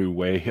usher in a new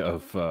way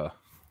of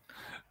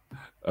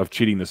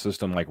cheating the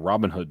system like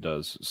Robinhood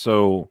does.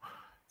 So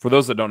for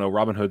those that don't know,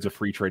 Robinhood's a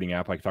free trading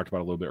app, like I talked about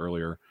a little bit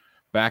earlier.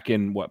 Back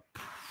in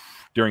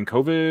during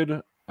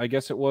COVID, I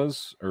guess it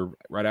was, or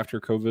right after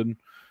COVID,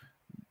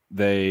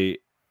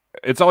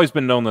 it's always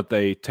been known that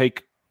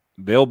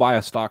they'll buy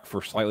a stock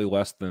for slightly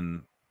less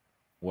than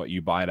what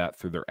you buy it at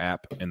through their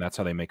app, and that's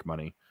how they make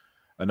money.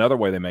 Another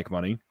way they make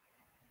money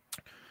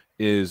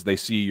is they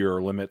see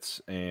your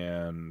limits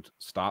and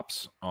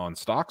stops on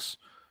stocks,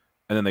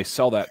 and then they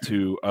sell that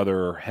to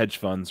other hedge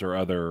funds or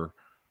other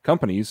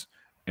companies,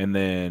 and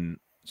then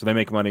so they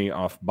make money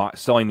off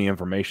selling the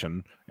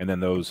information, and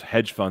then those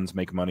hedge funds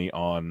make money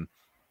on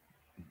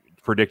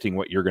predicting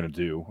what you're going to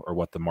do or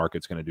what the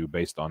market's going to do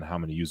based on how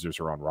many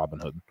users are on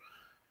Robinhood.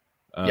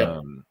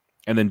 Yep.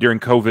 And then during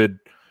COVID,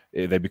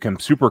 they become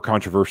super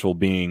controversial,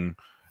 being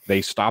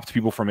they stopped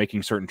people from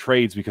making certain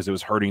trades because it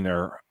was hurting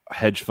their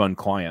hedge fund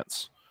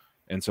clients.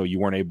 And so you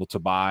weren't able to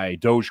buy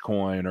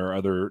Dogecoin or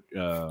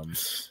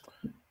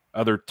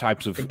other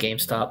types of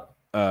GameStop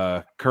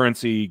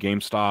currency,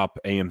 GameStop,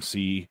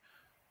 AMC.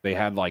 They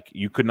had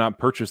you could not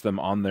purchase them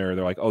on there.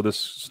 They're like, oh, this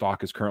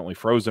stock is currently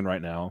frozen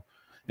right now.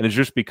 And it's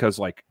just because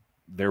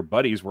their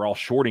buddies were all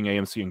shorting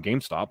AMC and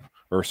GameStop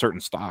or certain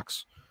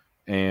stocks.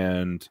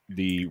 And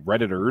the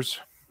Redditors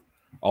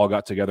all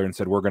got together and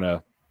said, we're going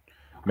to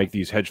make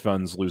these hedge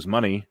funds lose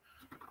money.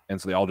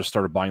 And so they all just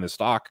started buying the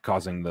stock,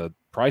 causing the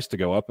price to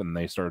go up, and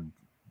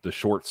the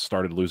shorts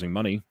started losing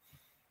money.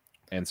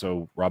 And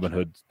so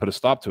Robinhood put a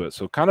stop to it.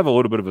 So kind of a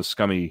little bit of a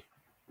scummy.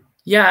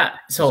 Yeah.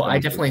 So I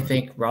definitely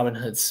think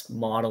Robinhood's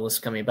model is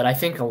scummy, but I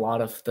think a lot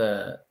of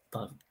the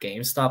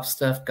GameStop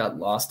stuff got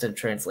lost in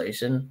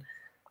translation.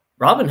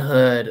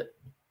 Robinhood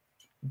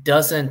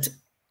doesn't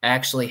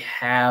actually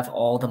have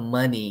all the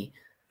money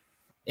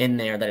in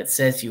there that it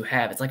says you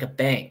have. It's like a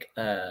bank.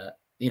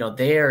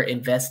 They're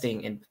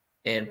investing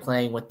in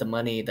playing with the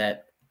money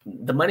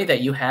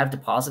that you have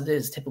deposited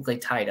is typically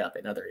tied up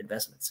in other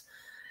investments.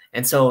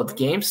 And so the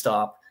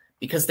GameStop,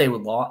 because they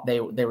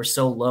were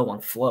so low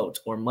on float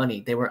or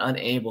money, they were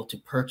unable to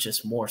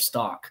purchase more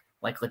stock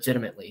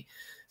legitimately.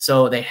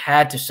 So they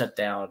had to shut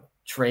down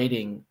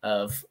trading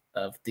of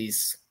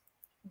these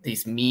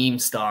meme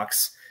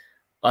stocks.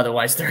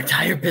 Otherwise, their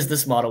entire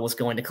business model was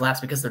going to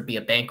collapse because there'd be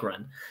a bank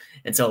run.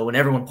 And so when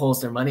everyone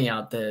pulls their money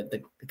out,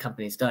 the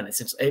company's done.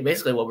 It's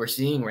basically what we're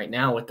seeing right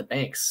now with the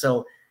banks.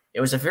 So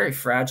it was a very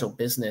fragile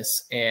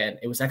business, and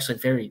it was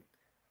actually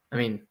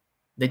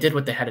they did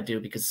what they had to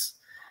do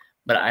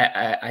but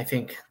I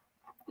think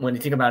when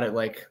you think about it,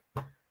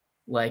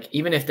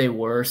 even if they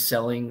were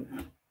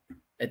selling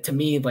to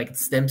me, like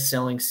it's them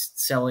selling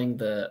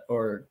the,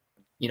 or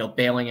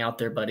bailing out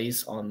their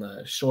buddies on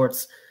the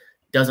shorts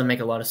doesn't make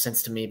a lot of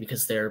sense to me,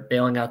 because they're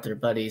bailing out their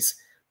buddies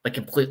but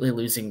completely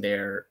losing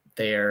their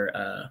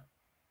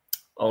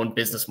own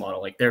business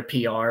model. Like their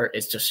PR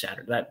is just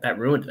shattered. That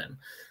ruined them.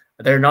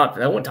 They're not.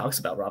 No one talks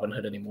about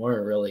Robinhood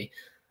anymore, really.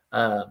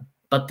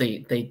 But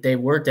they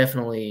were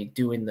definitely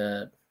doing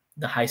the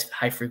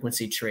high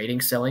frequency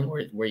trading selling,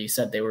 where you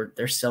said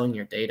they're selling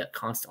your data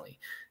constantly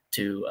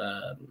to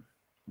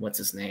what's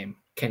his name,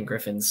 Ken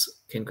Griffin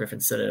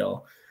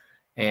Citadel,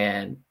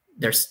 and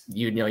there's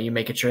you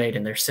make a trade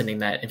and they're sending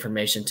that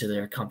information to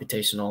their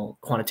computational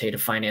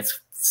quantitative finance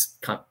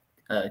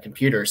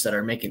computers that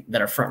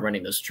are front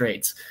running those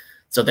trades.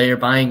 So they are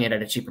buying it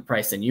at a cheaper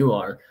price than you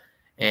are.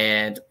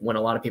 And when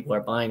a lot of people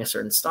are buying a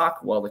certain stock,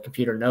 well, the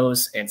computer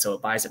knows, and so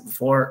it buys it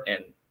before,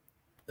 and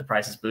the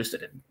price is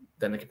boosted, and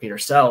then the computer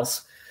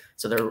sells.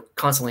 So they're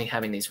constantly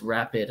having these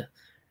rapid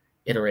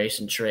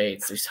iteration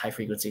trades, these high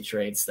frequency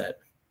trades that,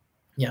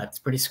 yeah, it's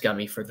pretty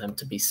scummy for them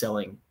to be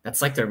selling.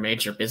 That's like their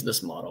major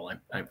business model,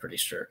 I'm pretty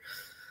sure.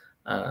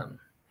 Well,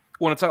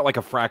 it's not like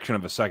a fraction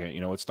of a second.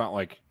 It's not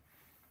like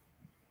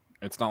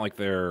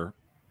they're,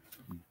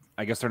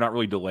 I guess they're not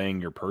really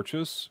delaying your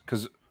purchase,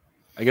 because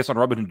I guess on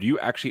Robinhood, do you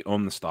actually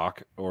own the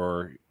stock,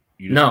 or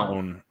you just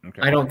own?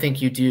 Okay. I don't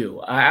think you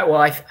do.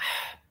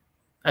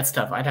 That's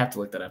tough. I'd have to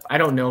look that up. I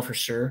don't know for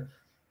sure.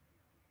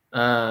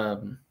 Yeah,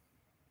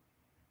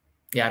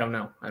 I don't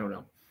know.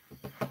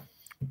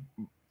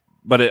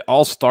 But it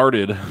all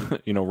started,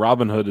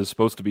 Robinhood is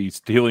supposed to be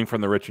stealing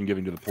from the rich and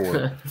giving to the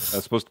poor.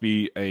 That's supposed to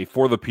be a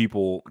for the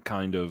people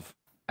kind of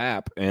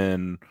app.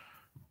 And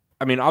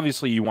I mean,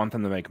 obviously you want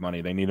them to make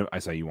money. They need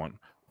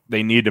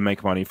to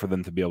make money for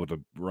them to be able to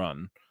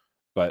run.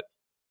 But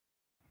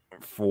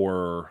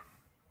for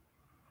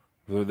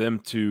them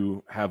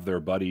to have their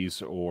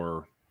buddies,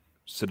 or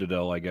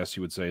Citadel, I guess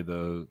you would say,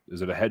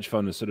 is it a hedge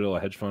fund? Is Citadel a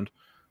hedge fund?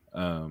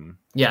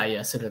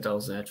 Yeah,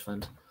 Citadel's a hedge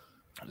fund.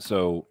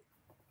 So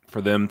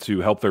for them to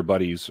help their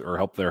buddies, or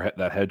help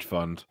that hedge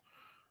fund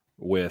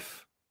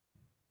with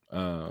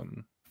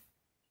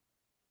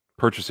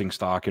purchasing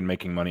stock and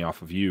making money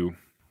off of you,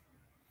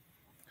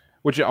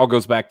 which all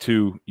goes back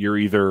to you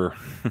either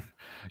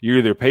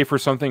pay for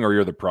something or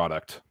you're the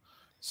product.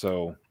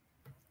 So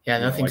yeah,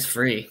 nothing's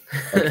free.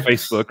 Like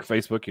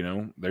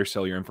Facebook, they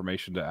sell your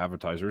information to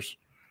advertisers.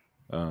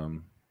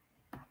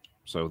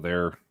 So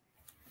they're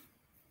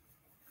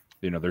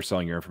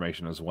selling your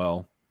information as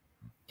well.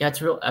 Yeah,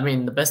 it's real. I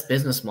mean, the best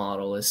business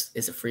model is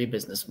a free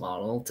business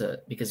model,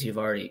 because you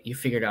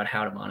figured out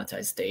how to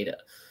monetize data.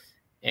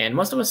 And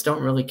most of us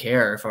don't really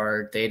care if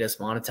our data is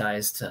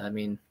monetized. I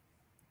mean,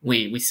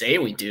 we say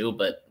we do,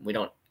 but we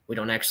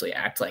don't actually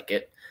act like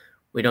it.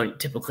 We don't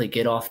typically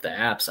get off the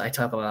apps. I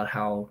talk about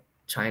how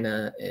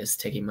China is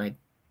taking my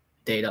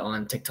data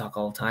on TikTok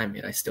all the time,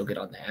 yet I still get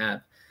on the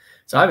app.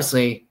 So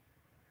obviously,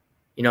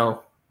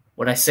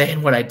 what I say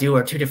and what I do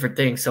are two different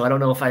things. So I don't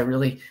know if I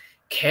really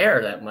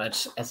care that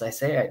much as I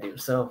say I do.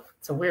 So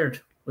it's a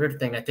weird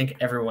thing. I think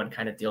everyone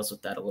kind of deals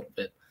with that a little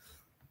bit.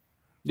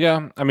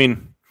 Yeah, I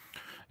mean,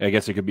 I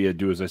guess it could be a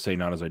do as I say,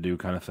 not as I do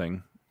kind of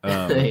thing.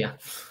 Yeah.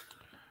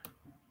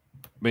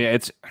 But yeah,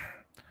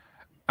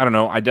 I don't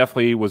know. I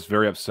definitely was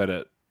very upset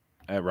at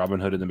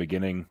Robinhood in the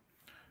beginning.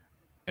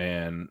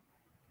 And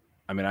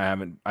I mean,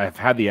 I've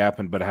had the app,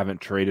 but I haven't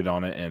traded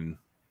on it in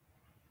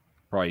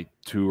probably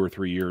 2 or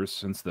 3 years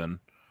since then.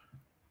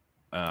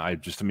 I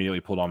just immediately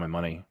pulled all my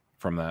money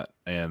from that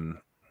and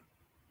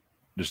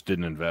just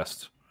didn't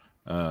invest,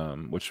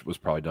 which was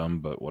probably dumb,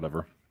 but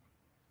whatever.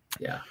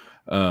 Yeah.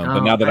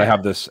 But now that I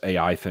have this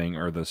AI thing,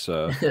 or this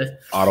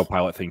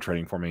autopilot thing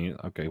trading for me,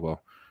 okay,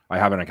 well, I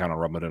have an account on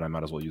Robinhood. I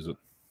might as well use it.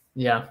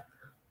 Yeah.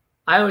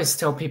 I always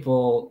tell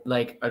people,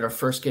 like, that are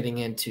first getting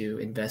into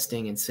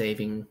investing and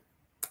saving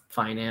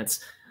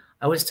finance,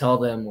 I always tell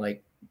them,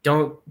 like,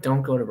 don't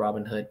go to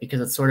Robinhood, because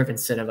it sort of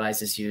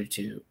incentivizes you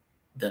to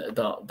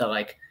the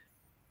like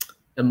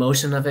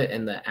emotion of it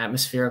and the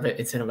atmosphere of it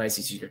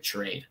incentivizes you to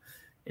trade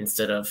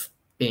instead of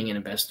being an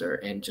investor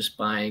and just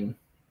buying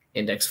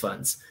index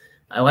funds.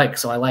 I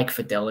like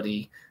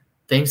Fidelity.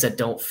 Things that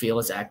don't feel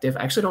as active.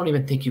 I actually don't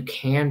even think you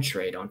can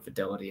trade on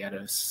Fidelity at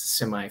a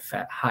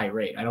high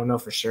rate. I don't know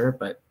for sure,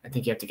 but I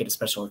think you have to get a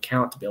special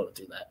account to be able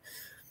to do that.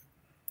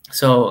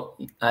 So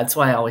that's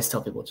why I always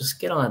tell people,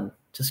 just get on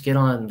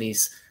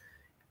these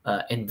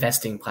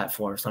investing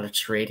platforms, not a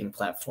trading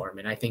platform.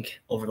 And I think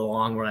over the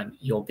long run,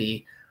 you'll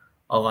be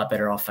a lot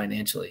better off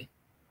financially.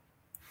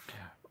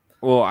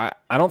 Well,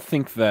 I don't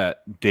think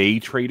that day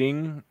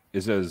trading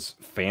is as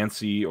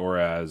fancy or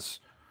as,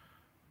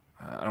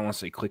 I don't want to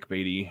say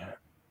clickbaity,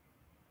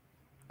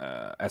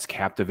 as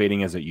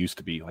captivating as it used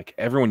to be. Like,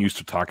 everyone used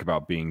to talk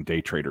about being day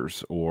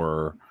traders,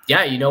 or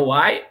yeah, you know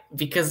why?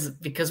 Because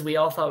we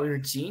all thought we were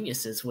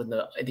geniuses when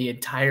the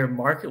entire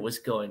market was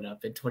going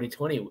up in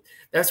 2020.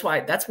 That's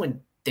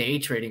when day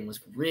trading was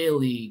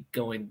really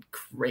going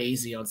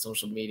crazy on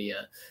social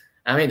media.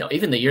 I mean,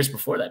 even the years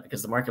before that,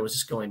 because the market was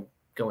just going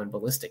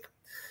ballistic.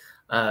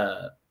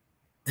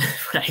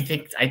 But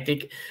I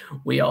think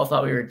we all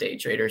thought we were day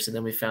traders, and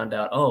then we found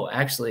out, oh,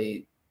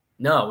 actually,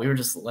 no, we were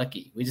just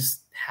lucky. We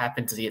just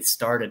happened to get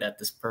started at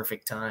this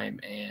perfect time,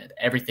 and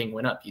everything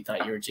went up. You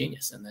thought you were a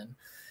genius, and then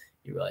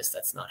you realize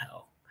that's not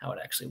how it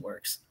actually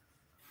works.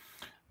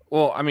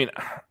 Well, I mean,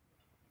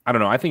 I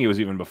don't know. I think it was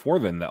even before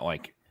then that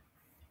like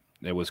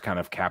it was kind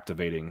of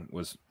captivating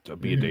was to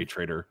be a day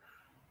trader.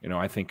 You know,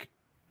 I think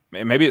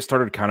maybe it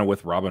started kind of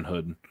with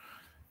Robinhood,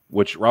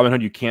 which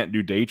Robinhood you can't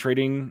do day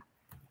trading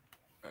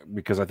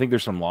because I think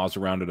there's some laws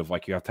around it of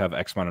like you have to have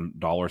X amount of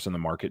dollars in the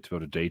market to be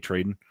able to day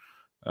trade.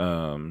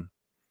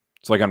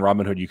 It's like on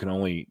Robinhood you can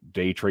only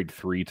day trade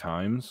 3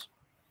 times,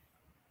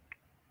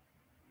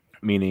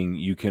 meaning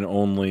you can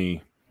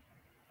only.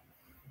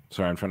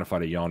 Sorry, I'm trying to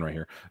find a yawn right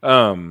here.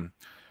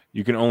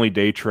 You can only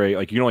day trade,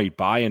 like you can only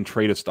buy and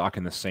trade a stock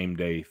in the same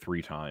day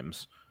 3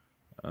 times.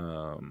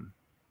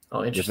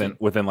 Interesting.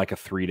 Within like a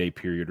 3-day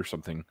period or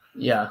something.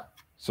 Yeah.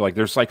 So like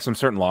there's like some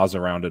certain laws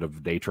around it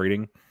of day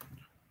trading.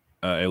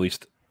 At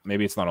least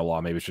maybe it's not a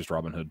law, maybe it's just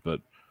Robinhood,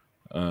 but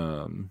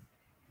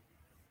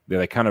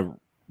they kind of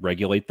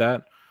regulate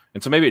that.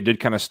 And so maybe it did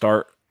kind of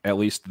start, at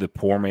least the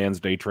poor man's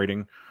day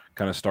trading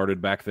kind of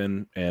started back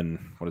then. And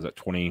what is that,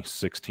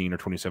 2016 or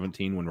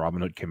 2017 when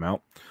Robinhood came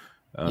out?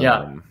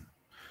 Yeah.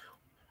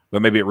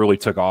 But maybe it really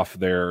took off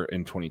there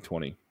in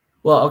 2020.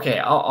 Well, okay,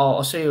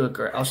 I'll show you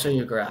I'll show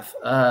you a graph.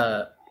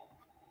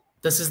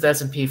 This is the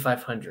S&P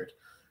 500,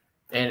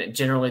 and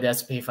generally the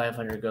S&P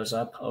 500 goes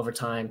up over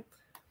time.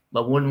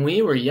 But when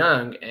we were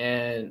young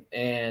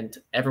and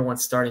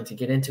everyone's starting to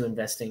get into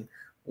investing,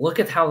 look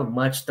at how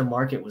much the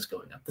market was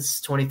going up. This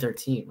is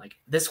 2013. Like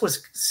this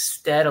was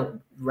steadily,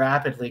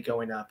 rapidly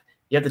going up.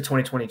 You have the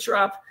 2020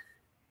 drop,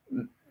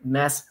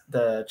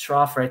 the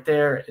trough right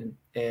there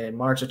in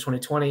March of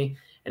 2020,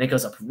 and it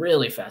goes up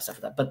really fast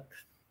after that. But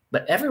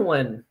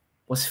everyone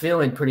was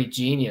feeling pretty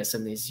genius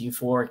in these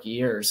euphoric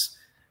years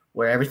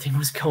where everything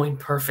was going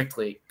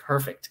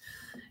perfect.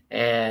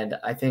 And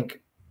I think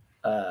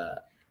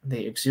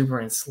the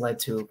exuberance led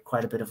to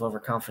quite a bit of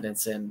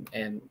overconfidence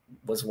and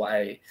was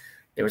why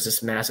there was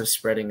this massive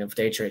spreading of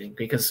day trading,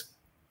 because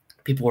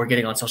people were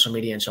getting on social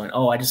media and showing,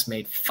 oh, I just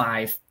made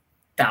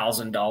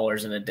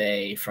 $5,000 in a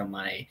day from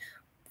my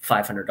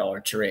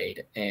 $500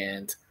 trade.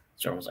 And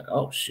someone was like,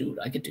 oh, shoot,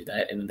 I could do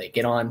that. And they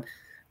get on,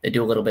 they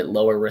do a little bit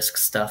lower risk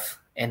stuff,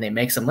 and they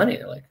make some money.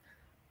 They're like,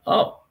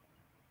 oh,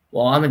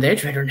 well, I'm a day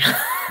trader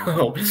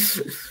now.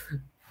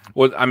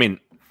 Well, I mean,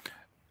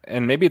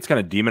 and maybe it's kind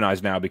of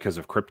demonized now because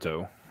of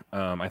crypto.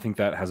 I think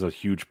that has a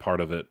huge part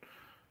of it.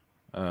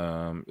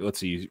 Let's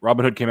see.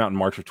 Robinhood came out in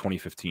March of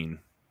 2015.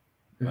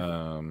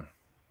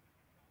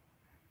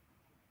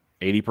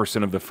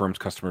 80% of the firm's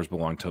customers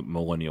belong to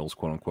millennials,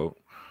 quote unquote.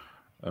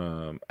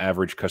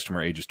 Average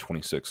customer age is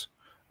 26.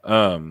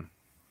 But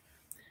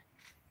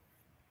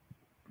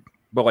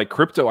like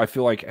crypto, I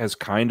feel like has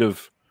kind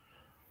of,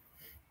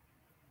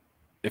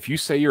 if you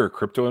say you're a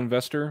crypto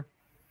investor,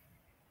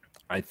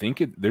 I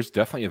think there's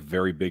definitely a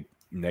very big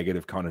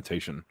negative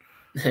connotation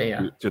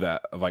to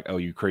that of like, oh,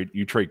 you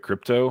trade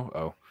crypto.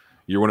 Oh,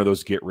 you're one of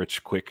those get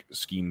rich quick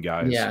scheme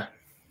guys. Yeah.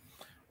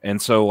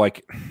 And so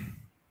like,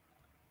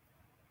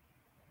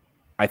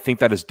 I think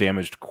that has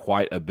damaged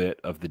quite a bit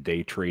of the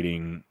day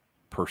trading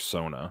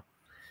persona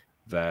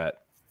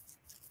that,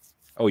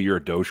 oh, you're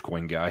a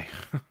Dogecoin guy.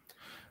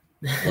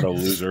 What a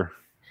loser.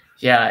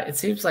 Yeah, it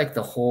seems like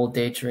the whole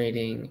day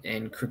trading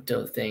and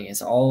crypto thing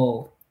is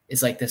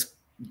like this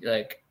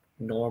like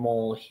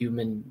normal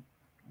human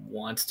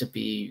wants to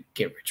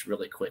get rich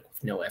really quick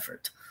with no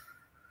effort.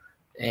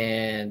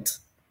 And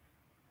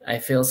I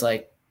feels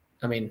like,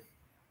 I mean,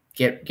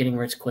 getting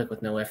rich quick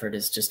with no effort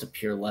is just a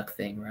pure luck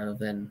thing rather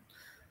than,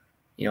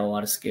 a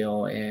lot of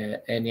skill.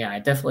 And yeah,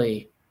 it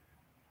definitely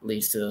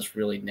leads to this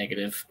really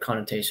negative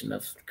connotation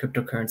of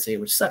cryptocurrency,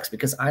 which sucks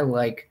because I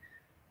like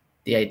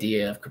the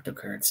idea of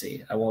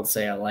cryptocurrency. I won't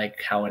say I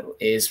like how it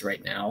is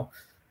right now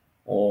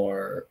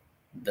or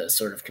the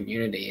sort of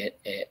community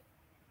it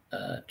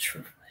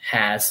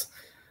has,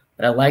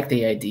 but I like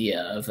the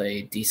idea of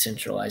a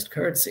decentralized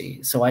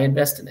currency. So I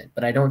invest in it,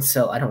 but I don't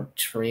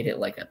trade it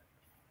like a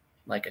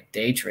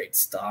day trade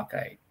stock.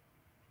 I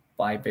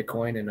buy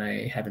Bitcoin and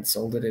I haven't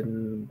sold it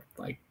in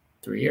like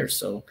 3 years.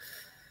 So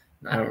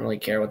I don't really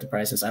care what the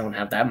price is. I don't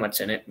have that much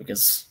in it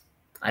because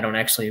I don't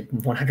actually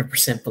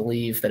 100%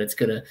 believe that it's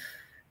going to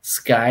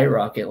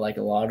skyrocket like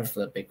a lot of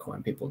the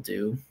Bitcoin people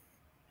do.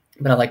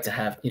 But I like to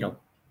have,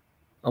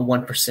 a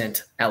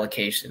 1%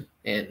 allocation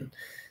in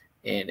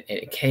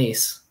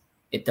case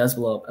it does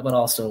blow up, but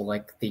also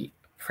like the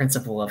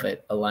principle of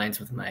it aligns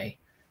with my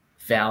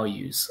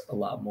values a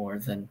lot more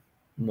than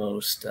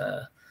most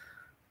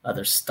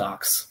other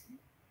stocks.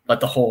 But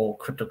the whole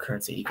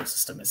cryptocurrency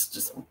ecosystem is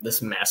just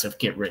this massive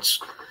get rich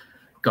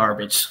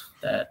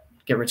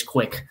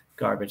quick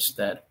garbage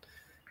that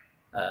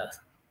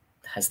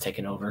has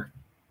taken over.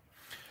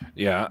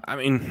 Yeah, I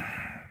mean,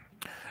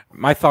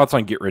 my thoughts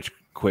on get rich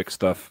quick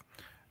stuff,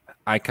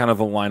 I kind of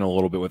align a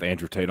little bit with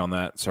Andrew Tate on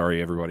that.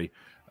 Sorry, everybody.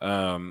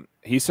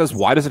 He says,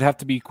 why does it have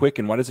to be quick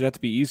and why does it have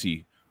to be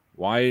easy?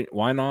 Why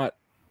not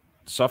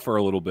suffer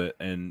a little bit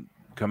and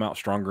come out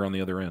stronger on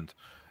the other end.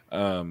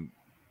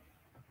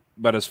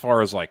 But as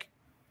far as like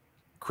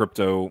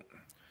crypto,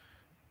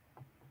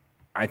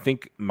 I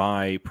think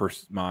my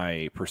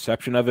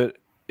perception of it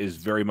is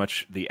very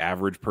much the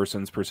average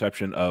person's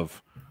perception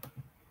of,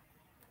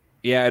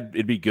 yeah,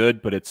 it'd be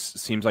good, but it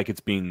seems like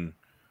it's being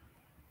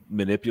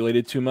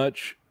manipulated too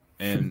much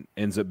and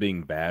ends up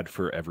being bad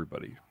for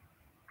everybody.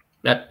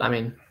 I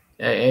mean,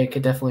 it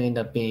could definitely end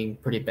up being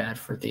pretty bad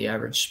for the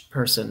average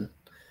person,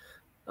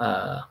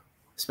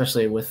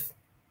 especially with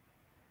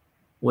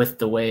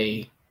the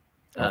way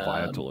how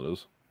volatile it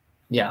is.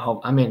 Yeah,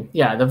 I mean,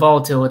 yeah, the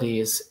volatility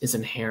is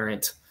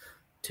inherent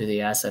to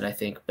the asset, I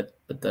think, but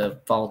the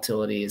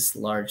volatility is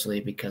largely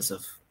because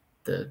of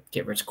the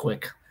get rich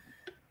quick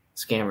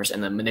scammers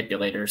and the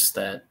manipulators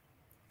that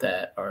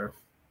are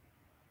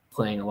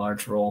playing a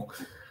large role.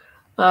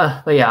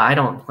 But yeah, I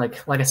don't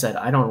like I said,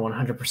 I don't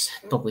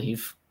 100%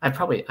 believe. I'm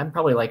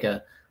probably like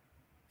a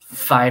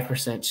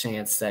 5%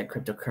 chance that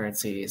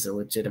cryptocurrency is a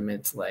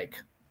legitimate,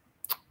 like,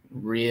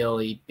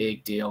 really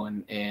big deal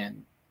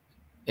in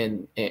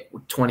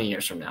 20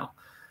 years from now.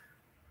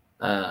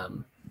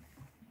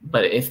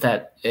 But if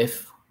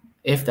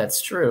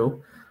that's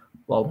true,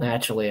 well,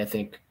 naturally, I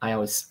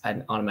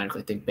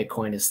automatically think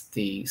Bitcoin is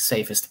the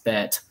safest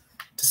bet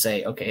to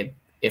say, okay,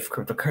 if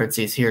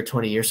cryptocurrency is here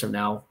 20 years from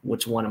now,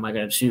 which one am I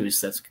going to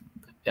choose?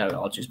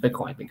 I'll choose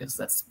Bitcoin because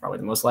that's probably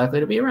the most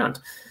likely to be around.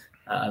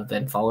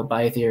 Then followed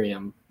by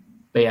Ethereum.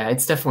 But yeah,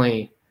 it's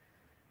definitely,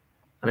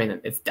 I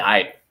mean, it's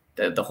died.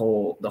 The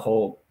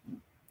whole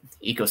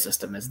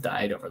ecosystem has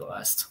died over the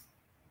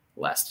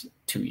last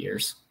 2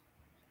 years.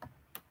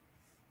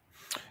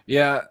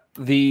 Yeah,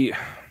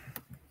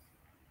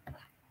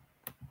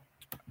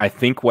 I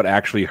think what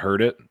actually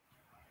hurt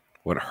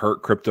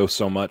crypto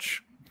so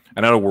much,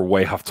 I know we're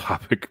way off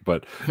topic,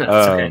 but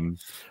Okay.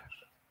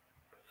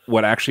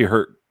 What actually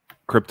hurt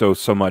crypto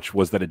so much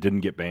was that it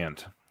didn't get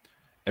banned.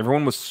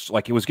 Everyone was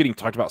like, it was getting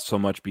talked about so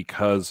much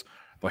because,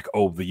 like,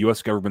 oh, the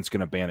U.S. government's going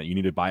to ban it. You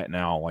need to buy it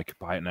now. Like,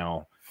 buy it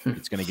now.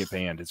 It's going to get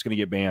banned. It's going to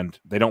get banned.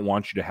 They don't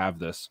want you to have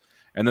this.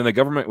 And then the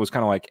government was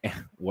kind of like,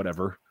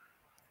 whatever.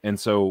 And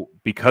so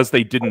because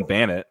they didn't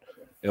ban it,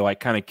 it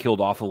like kind of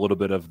killed off a little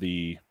bit of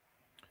the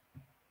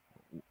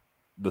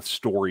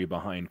story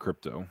behind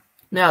crypto.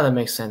 Now that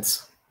makes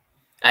sense.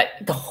 I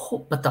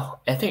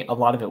think a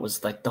lot of it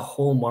was like the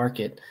whole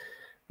market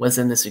was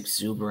in this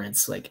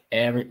exuberance. Like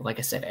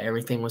I said,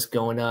 everything was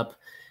going up.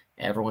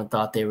 Everyone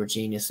thought they were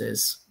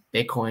geniuses.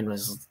 Bitcoin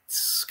was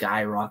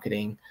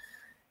skyrocketing,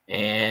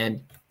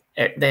 and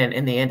then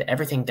in the end,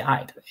 everything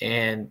died.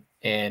 And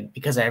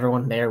because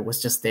everyone there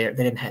was just there,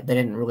 they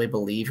didn't really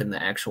believe in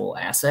the actual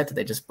asset.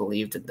 They just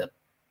believed in the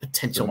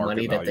potential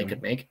money that they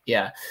could make.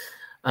 Yeah.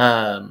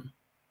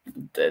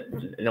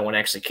 That no one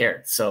actually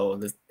cared. So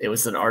it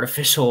was an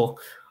artificial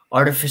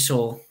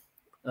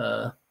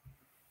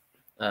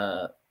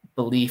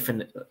belief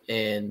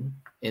in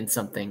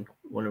something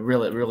when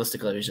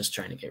realistically it was just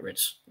trying to get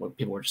rich. When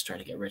people were just trying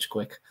to get rich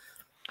quick.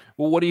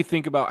 Well, what do you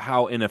think about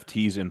how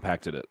NFTs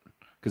impacted it?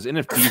 Because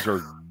NFTs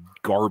are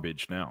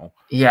garbage now.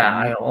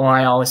 Yeah,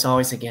 I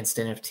always against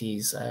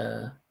NFTs.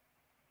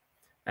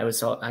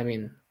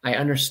 I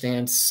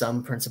understand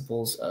some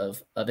principles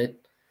of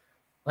it,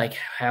 like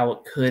how it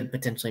could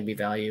potentially be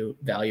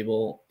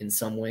valuable in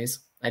some ways.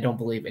 I don't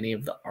believe any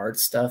of the art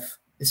stuff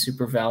is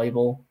super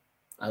valuable,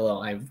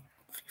 although I'm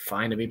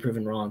fine to be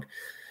proven wrong.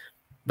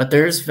 But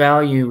there's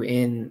value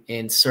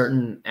in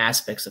certain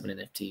aspects of an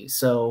NFT.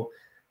 So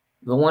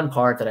the one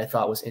part that I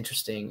thought was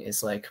interesting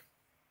is, like,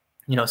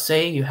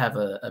 say you have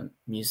a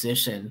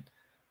musician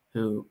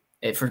who,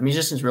 for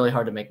musicians, it's really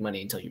hard to make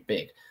money until you're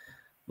big.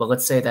 But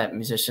let's say that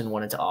musician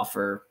wanted to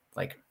offer,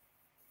 like,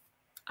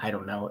 I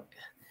don't know,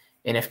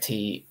 an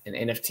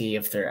NFT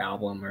of their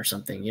album or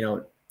something.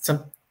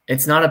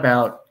 It's not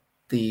about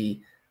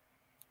the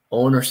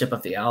ownership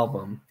of the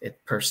album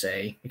per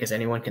se, because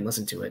anyone can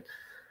listen to it,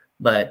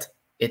 but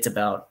it's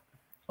about,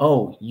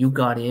 oh, you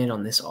got in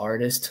on this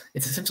artist.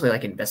 It's essentially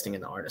like investing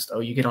in the artist. Oh,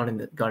 you got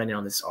in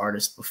on this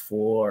artist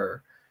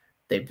before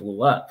they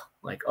blew up.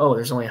 Like, oh,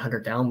 there's only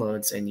 100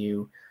 downloads and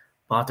you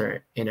bought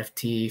their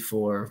NFT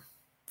for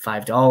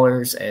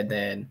 $5, and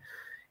then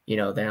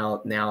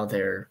now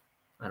they're,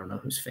 I don't know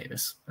who's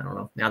famous. I don't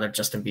know. Now they're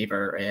Justin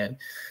Bieber, and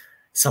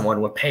someone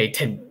would pay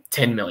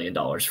 $10 million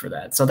for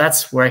that. So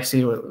that's where I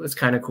see it's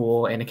kind of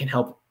cool, and it can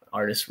help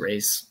artists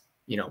raise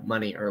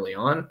money early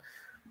on.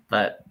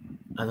 But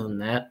other than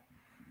that,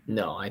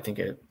 no, I think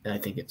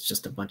it's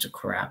just a bunch of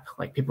crap.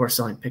 Like, people are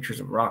selling pictures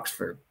of rocks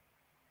for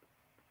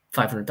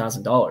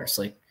 $500,000.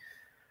 Like,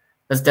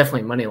 that's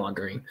definitely money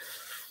laundering.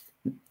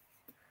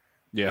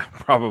 Yeah,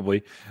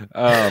 probably.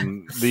 I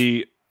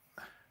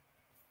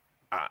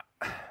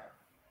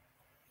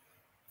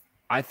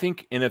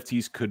think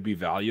NFTs could be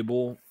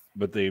valuable,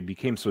 but they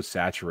became so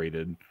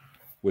saturated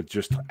with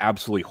just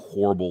absolutely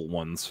horrible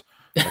ones,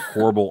 like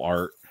horrible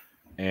art,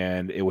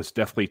 and it was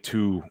definitely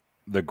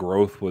the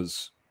growth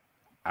was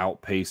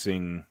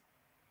outpacing,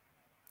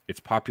 its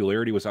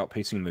popularity was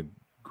outpacing the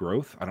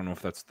growth. I don't know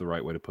if that's the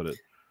right way to put it.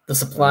 The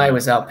supply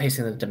was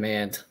outpacing the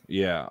demand.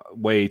 Yeah,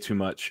 way too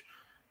much.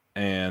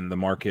 And the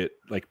market,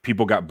 like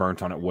people got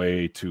burnt on it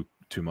way too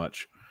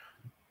much.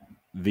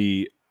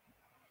 The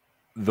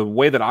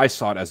way that I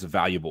saw it as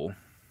valuable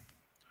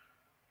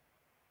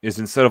is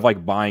instead of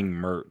like buying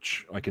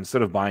merch, like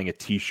instead of buying a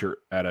t-shirt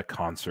at a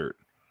concert,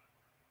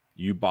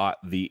 you bought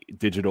the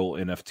digital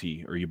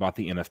NFT or you bought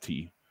the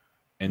NFT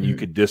and you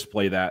could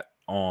display that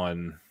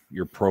on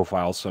your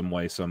profile some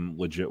way, some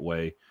legit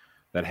way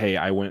that, hey,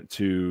 I went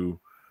to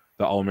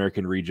the All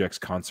American Rejects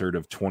concert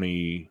of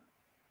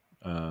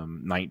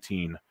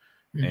 2019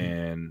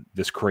 and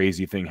this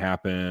crazy thing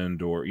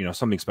happened, or, you know,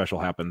 something special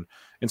happened.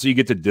 And so you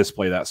get to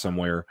display that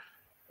somewhere.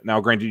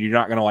 Now, granted, you're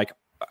not going to like,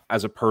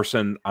 as a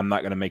person, I'm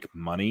not going to make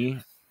money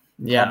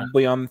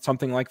probably on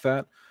something like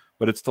that,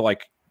 but it's to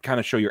like kind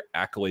of show your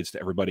accolades to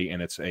everybody.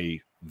 And it's a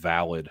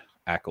valid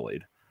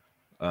accolade.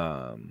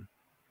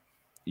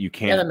 You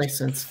can't, that makes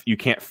sense. You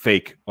can't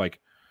fake, like,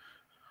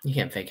 you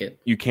can't fake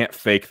it. You can't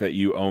fake that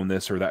you own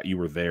this or that you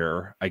were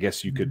there. I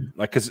guess you could,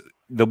 like, because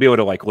they'll be able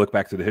to like look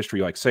back to the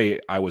history. Like,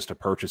 say I was to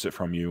purchase it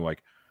from you,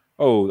 like,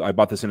 oh, I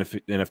bought this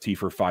NFT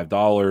for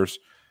 $5.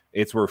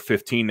 It's worth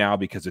 $15 now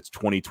because it's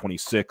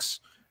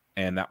 2026,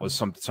 and that was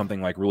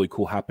something like really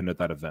cool happened at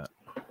that event.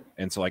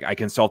 And so like I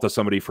can sell to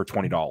somebody for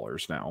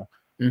 $20 now.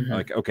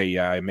 Like, okay,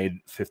 yeah, I made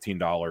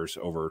 $15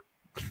 over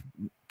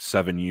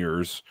 7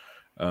 years,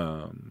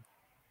 but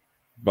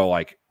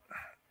like,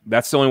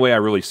 that's the only way I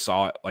really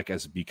saw it, like,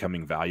 as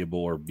becoming valuable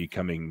or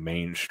becoming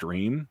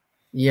mainstream.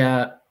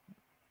 Yeah.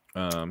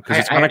 Because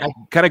it's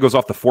kind of goes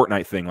off the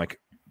Fortnite thing.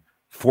 Like,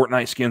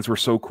 Fortnite skins were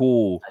so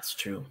cool. That's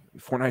true.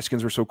 Fortnite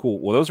skins were so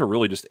cool. Well, those are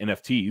really just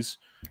NFTs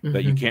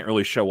that you can't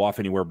really show off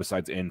anywhere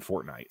besides in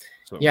Fortnite.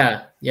 So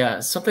yeah.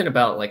 Something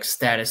about like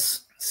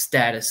status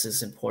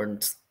is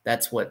important.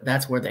 That's where the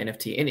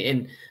NFT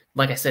and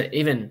like I said,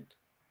 even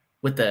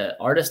with the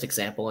artist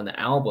example in the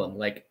album,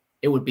 like,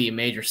 it would be a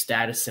major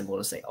status symbol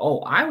to say, oh,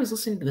 I was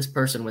listening to this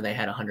person when they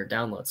had 100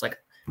 downloads. Like,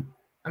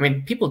 I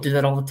mean, people do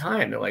that all the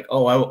time. They're like,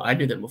 oh, I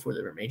knew them before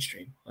they were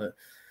mainstream.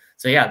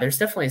 So yeah, there's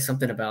definitely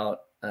something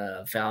about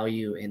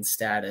value in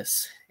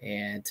status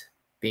and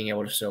being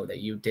able to show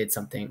that you did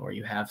something or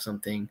you have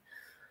something.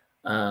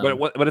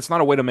 But it's not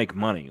a way to make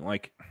money.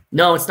 Like,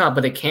 no, it's not,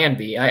 but it can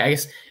be, I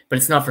guess, but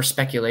it's not for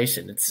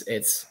speculation.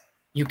 It's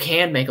you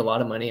can make a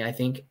lot of money, I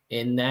think,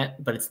 in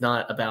that, but it's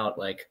not about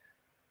like,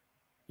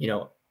 you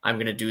know, I'm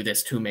going to do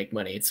this to make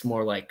money. It's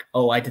more like,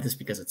 oh, I did this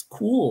because it's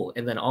cool.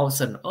 And then all of a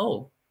sudden,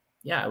 oh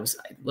yeah,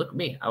 look at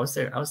me. I was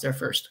there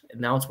first. And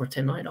now it's worth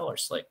 $10 million.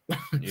 Like,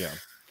 yeah.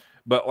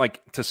 But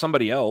like, to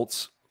somebody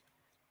else,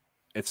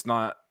 it's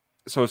not.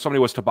 So if somebody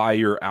was to buy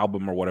your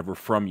album or whatever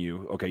from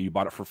you, okay, you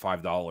bought it for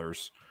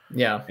 $5.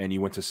 Yeah. And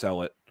you went to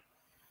sell it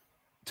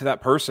to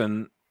that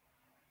person.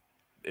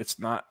 It's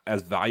not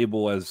as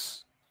valuable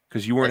as,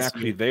 because you weren't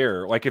actually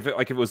there. Like if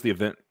it was the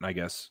event, I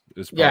guess.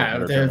 The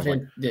event.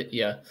 Like,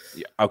 yeah.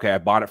 Okay, I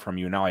bought it from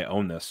you. Now I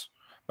own this,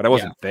 but I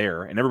wasn't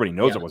there, and everybody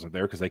knows I wasn't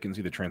there because they can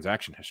see the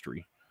transaction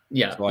history.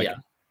 Yeah. So like,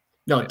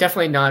 no,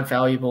 definitely not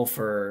valuable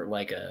for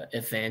like a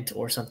event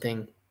or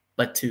something,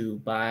 but to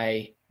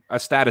buy a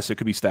status, it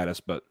could be status,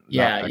 but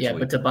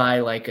but to buy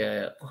like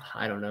a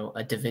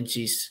Da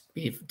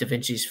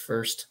Vinci's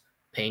first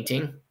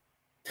painting,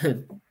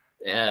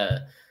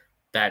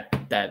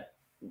 that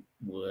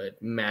would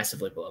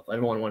massively blow up.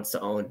 Everyone wants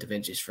to own Da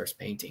Vinci's first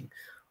painting,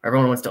 or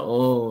everyone wants to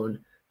own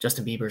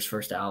Justin Bieber's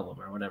first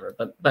album or whatever.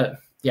 But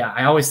yeah,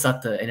 I always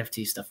thought the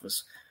NFT stuff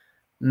was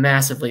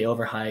massively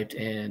overhyped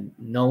and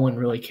no one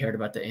really cared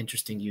about the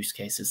interesting use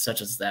cases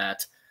such as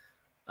that.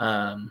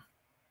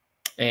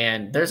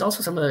 And there's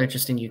also some other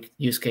interesting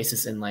use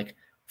cases in like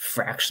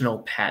fractional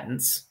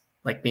patents,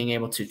 like being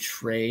able to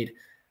trade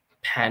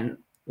patent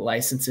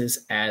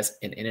licenses as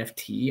an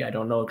NFT. I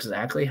don't know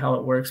exactly how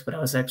it works, but I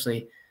was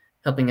actually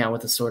helping out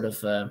with a sort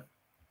of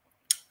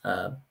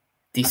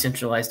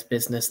decentralized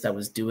business that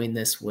was doing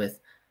this with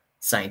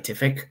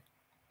scientific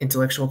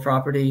intellectual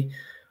property,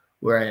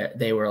 where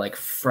they were like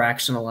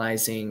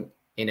fractionalizing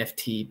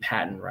NFT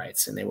patent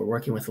rights, and they were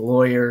working with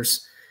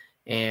lawyers.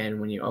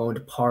 And when you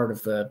owned part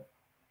of the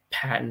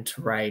patent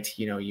right,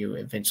 you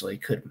eventually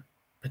could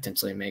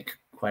potentially make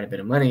quite a bit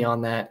of money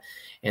on that.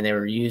 And they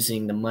were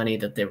using the money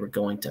that they were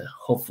going to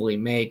hopefully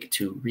make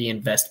to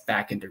reinvest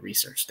back into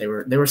research. They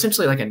were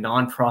essentially like a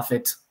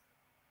nonprofit,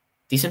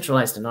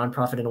 decentralized a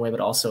nonprofit in a way, but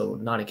also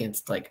not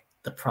against like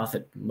the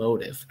profit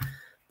motive.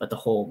 But the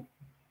whole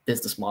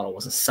business model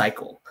was a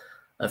cycle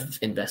of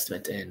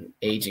investment in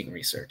aging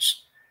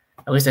research.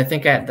 At least I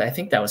think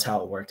that was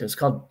how it worked. It's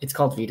called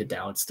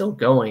VitaDAO. It's still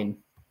going.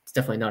 It's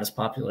definitely not as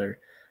popular,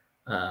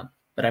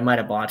 but I might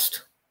have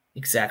botched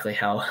exactly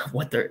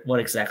what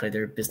exactly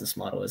their business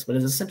model is. But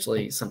it's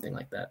essentially something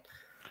like that.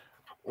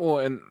 Well,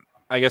 and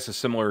I guess a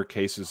similar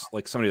case is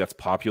like somebody that's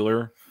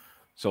popular.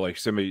 So like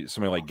somebody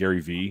like Gary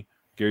Vee.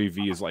 Gary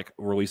Vee is like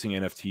releasing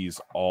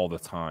NFTs all the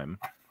time.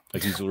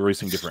 Like he's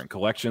releasing different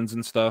collections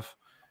and stuff.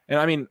 And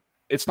I mean,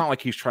 it's not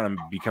like he's trying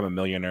to become a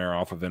millionaire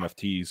off of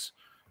NFTs,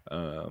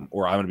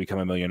 or I'm going to become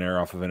a millionaire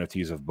off of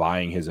NFTs of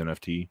buying his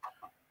NFT.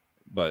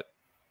 But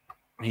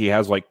he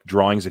has like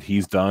drawings that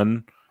he's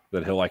done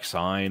that he'll like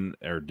sign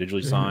or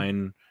digitally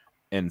sign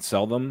and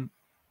sell them.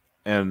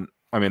 And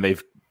I mean,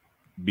 they've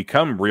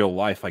become real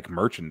life like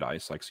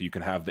merchandise. Like, so you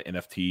can have the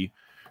NFT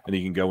and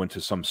you can go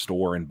into some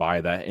store and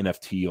buy that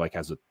NFT like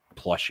as a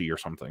plushie or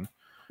something.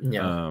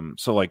 Yeah.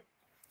 So like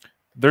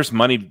there's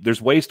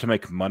ways to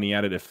make money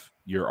at it if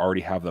you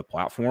already have the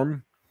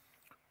platform,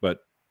 but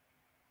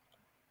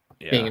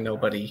being a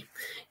nobody.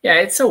 Yeah,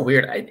 it's so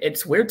weird.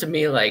 It's weird to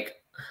me. Like,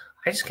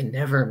 I just can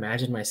never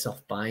imagine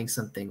myself buying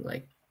something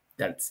like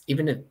that's,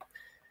 even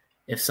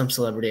if some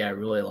celebrity I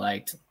really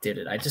liked did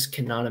it. I just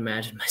cannot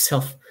imagine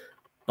myself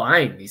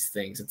buying these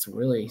things. It's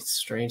really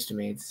strange to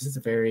me. This is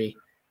a very.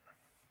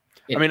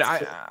 I mean,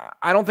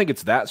 I don't think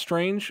it's that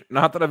strange.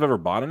 Not that I've ever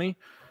bought any,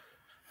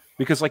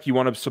 because like you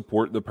want to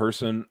support the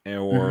person,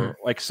 or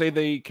like say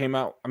they came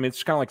out. I mean,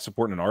 it's kind of like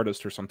supporting an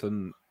artist or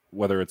something.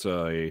 Whether it's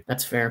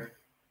that's fair.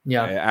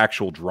 Yeah, a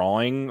actual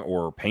drawing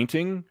or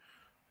painting,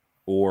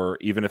 or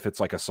even if it's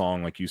like a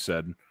song, like you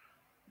said,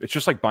 it's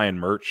just like buying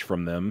merch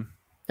from them.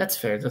 That's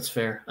fair. That's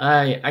fair.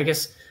 I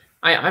guess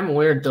I'm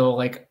weird though.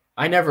 Like,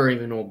 I never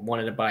even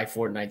wanted to buy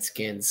Fortnite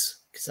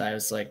skins because I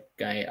was like,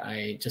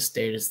 I just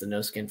stayed as the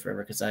no skin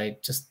forever because I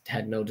just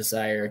had no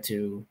desire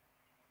to.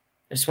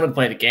 I just wanted to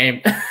play the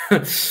game.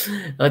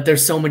 Like,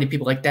 there's so many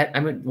people like that. I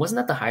mean, wasn't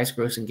that the highest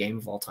grossing game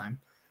of all time?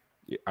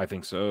 Yeah, I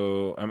think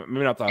so. I mean,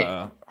 maybe not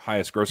the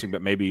highest grossing,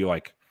 but maybe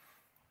like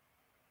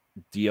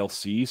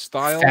DLC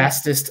style.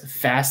 Fastest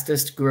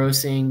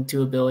grossing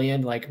to $1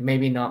 billion. Like,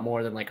 maybe not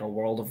more than like a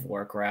World of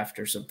Warcraft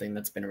or something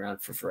that's been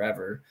around for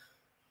forever.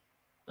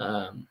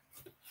 Let's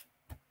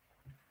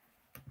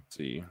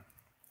see.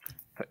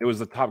 It was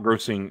the top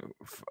grossing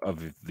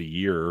of the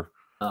year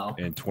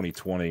in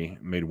 2020.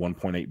 Made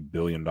 $1.8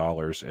 billion.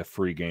 A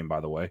free game, by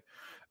the way.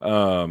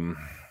 The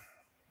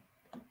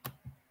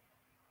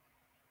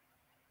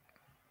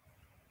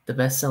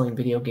best-selling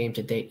video game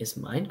to date is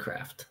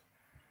Minecraft.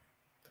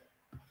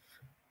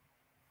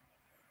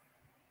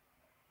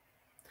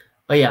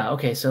 Oh yeah,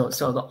 okay. So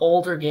the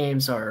older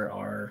games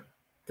are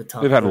the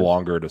top. They've had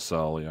longer to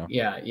sell.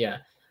 Yeah.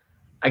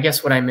 I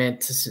guess what I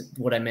meant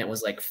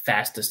was like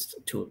fastest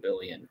to $1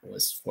 billion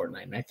was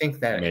Fortnite, and I think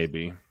that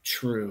maybe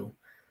true.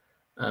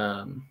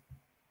 A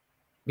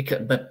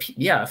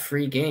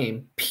free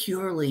game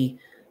purely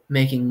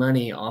making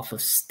money off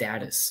of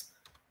status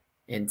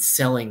and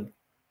selling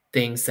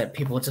things that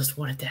people just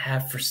wanted to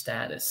have for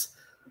status.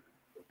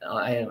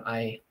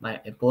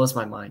 It blows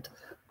my mind.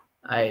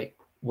 I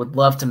would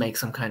love to make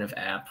some kind of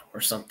app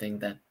or something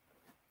that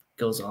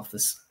goes off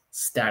this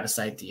status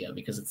idea,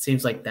 because it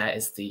seems like that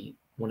is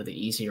one of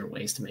the easier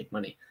ways to make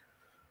money.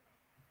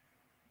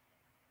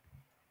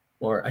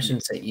 Or I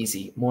shouldn't say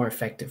easy, more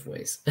effective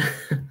ways.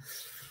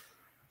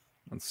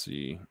 Let's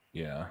see.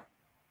 Yeah.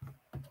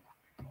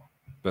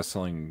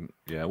 Best-selling,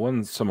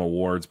 won some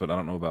awards, but I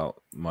don't know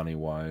about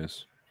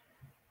money-wise.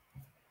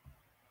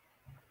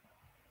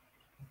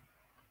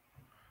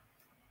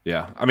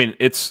 Yeah, I mean,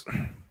 it's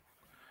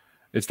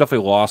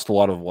definitely lost a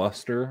lot of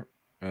luster,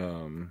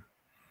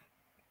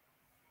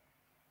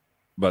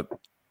 but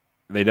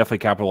they definitely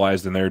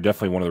capitalized, and they're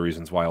definitely one of the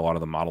reasons why a lot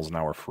of the models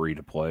now are free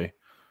to play.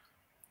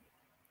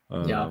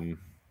 But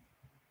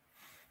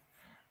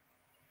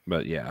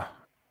yeah.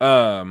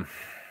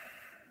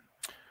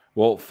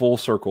 Well, full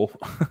circle.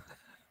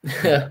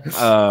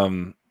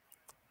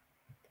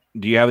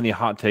 Do you have any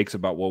hot takes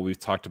about what we've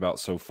talked about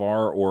so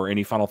far, or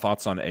any final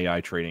thoughts on AI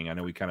trading? I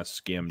know we kind of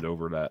skimmed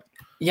over that.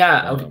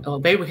 Yeah, okay.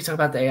 Maybe we can talk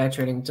about the AI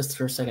trading just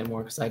for a second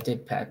more, because I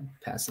did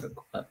pass it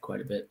up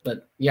quite a bit.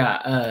 But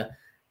yeah,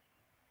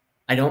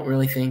 I don't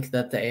really think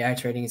that the AI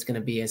trading is going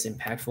to be as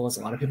impactful as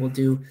a lot of people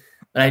do.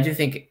 But I do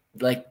think,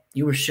 like,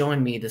 you were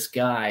showing me this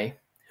guy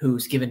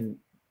who's given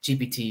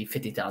GPT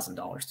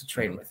 $50,000 to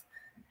trade with.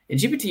 And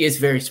GPT is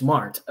very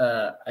smart.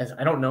 I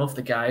don't know if how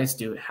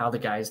the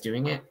guy is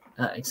doing it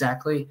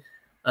exactly.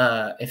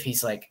 If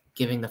he's like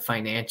giving the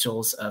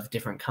financials of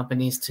different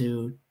companies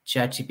to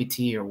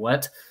ChatGPT or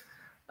what.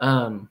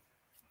 But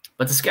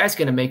this guy's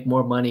going to make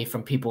more money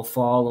from people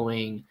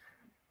following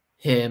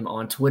him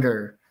on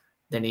Twitter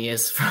than he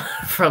is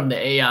from the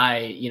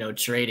AI,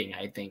 trading,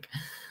 I think.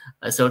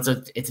 So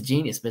it's a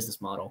genius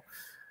business model.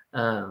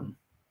 But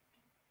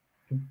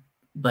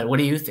what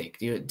do you think?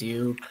 Do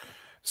you?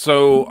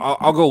 So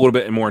I'll go a little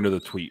bit more into the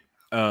tweet.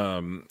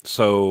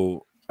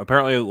 So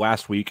apparently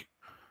last week,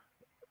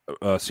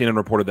 CNN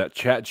reported that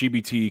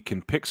ChatGPT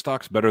can pick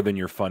stocks better than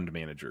your fund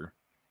manager.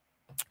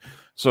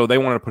 So they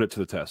wanted to put it to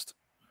the test.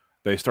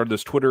 They started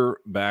this Twitter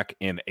back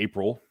in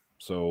April,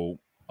 so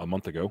a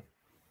month ago.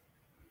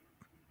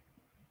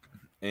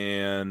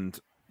 And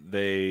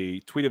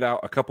they tweeted out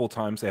a couple of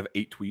times. They have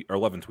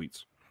 11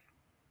 tweets.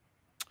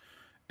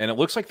 And it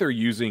looks like they're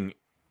using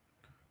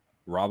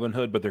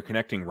Robinhood, but they're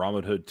connecting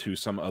Robinhood to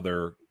some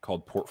other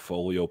called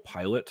Portfolio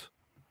Pilot.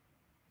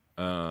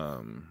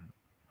 But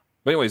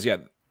anyways,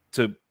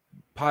 to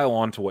pile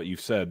on to what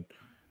you've said,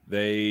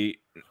 they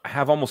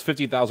have almost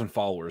 50,000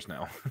 followers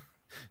now.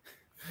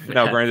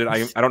 Now, granted,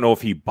 I don't know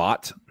if he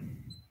bought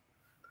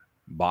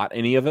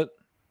any of it.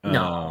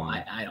 No,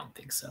 I don't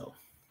think so.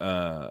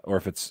 or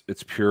if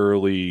it's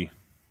purely,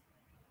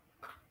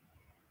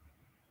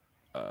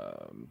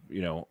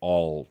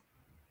 all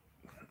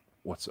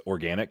what's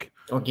organic.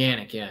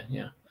 Organic, yeah.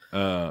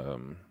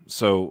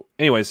 So,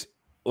 anyways,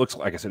 looks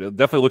like I said, it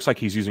definitely looks like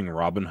he's using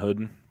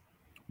Robinhood,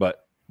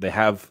 but they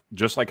have,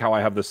 just like how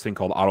I have this thing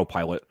called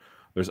Autopilot.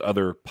 There's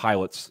other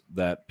pilots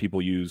that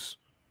people use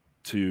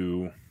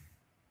to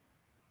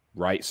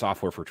write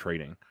software for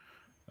trading.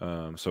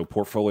 So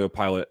Portfolio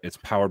Pilot, it's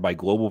powered by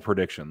Global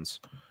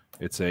Predictions.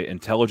 It's a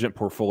intelligent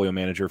portfolio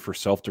manager for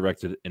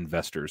self-directed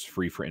investors,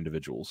 free for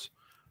individuals.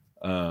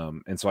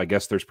 And so I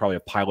guess there's probably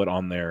a pilot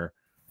on there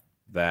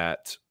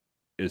that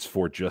is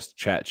for just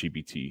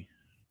ChatGPT.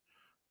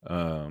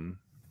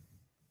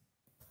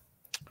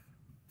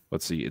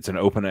 Let's see. It's an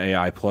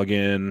OpenAI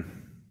plugin.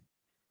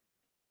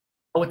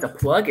 Oh, it's a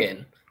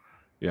plugin.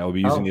 Yeah, I'll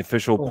be using the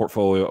official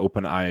Portfolio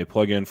OpenAI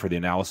plugin for the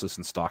analysis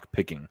and stock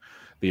picking.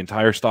 The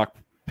entire stock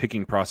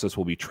picking process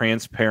will be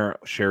transparent,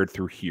 shared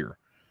through here.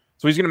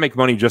 So he's going to make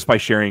money just by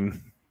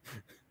sharing.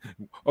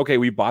 Okay,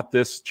 we bought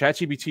this.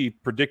 ChatGPT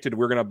predicted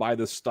we're going to buy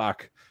this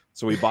stock,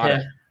 so we bought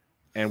it,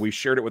 and we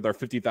shared it with our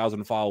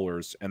 50,000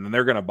 followers, and then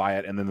they're going to buy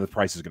it, and then the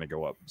price is going to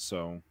go up.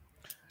 So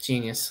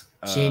genius.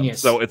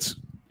 So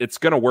it's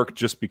going to work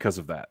just because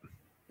of that.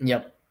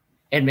 Yep.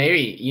 And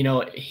maybe,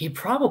 he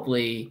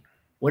probably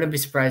wouldn't be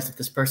surprised if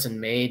this person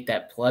made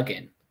that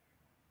plugin.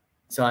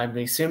 So I'm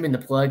assuming the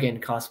plugin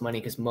costs money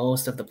because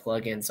most of the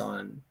plugins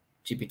on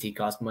GPT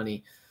cost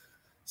money.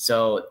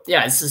 So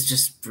yeah, this is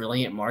just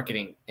brilliant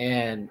marketing.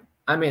 And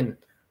I mean,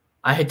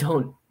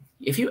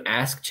 if you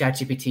ask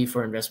ChatGPT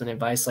for investment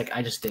advice, like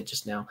I just did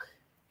just now,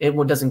 it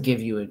doesn't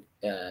give you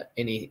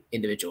any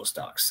individual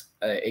stocks.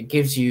 It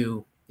gives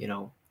you,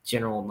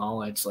 general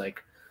knowledge,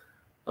 like,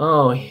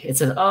 it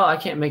says, I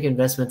can't make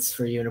investments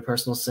for you in a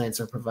personal sense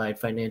or provide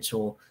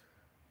financial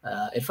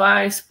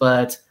advice,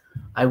 but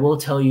I will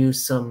tell you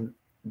some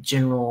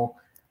general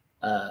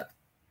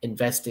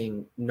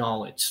investing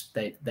knowledge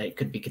that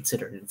could be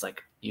considered. And it's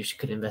like, you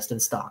could invest in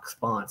stocks,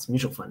 bonds,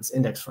 mutual funds,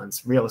 index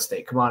funds, real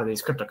estate,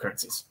 commodities,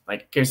 cryptocurrencies.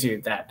 Like, it gives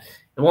you that.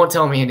 It won't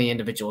tell me any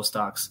individual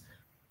stocks.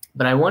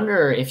 But I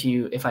wonder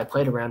if I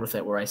played around with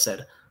it where I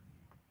said,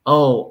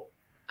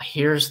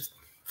 here's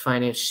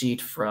finance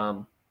sheet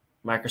from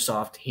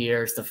Microsoft,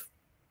 here's the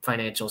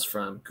financials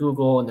from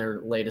Google and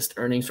their latest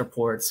earnings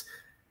reports.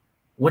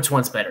 Which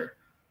one's better?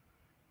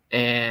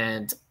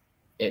 And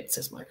it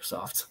says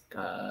Microsoft,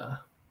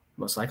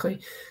 most likely.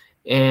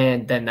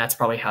 And then that's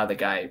probably how the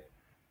guy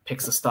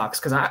picks the stocks.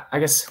 Because I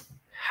guess,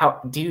 how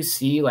do you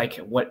see, like,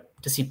 what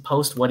does he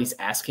post what he's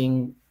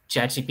asking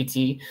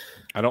ChatGPT?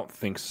 I don't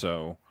think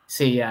so.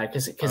 See, yeah,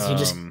 because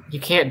you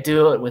can't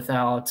do it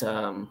without.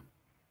 There's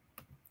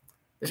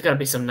got to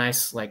be some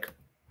nice, like,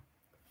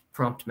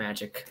 prompt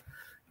magic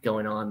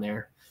going on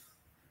there.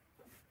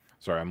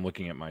 Sorry, I'm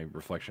looking at my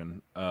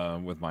reflection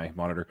with my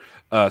monitor.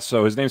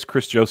 So his name's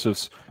Chris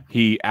Josephs.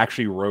 He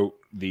actually wrote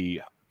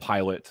the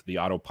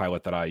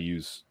autopilot that I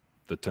use,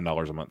 the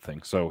 $10 a month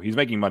thing. So he's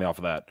making money off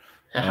of that.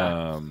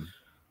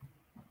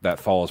 That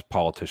follows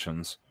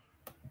politicians.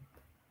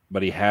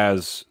 But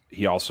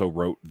he also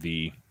wrote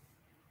the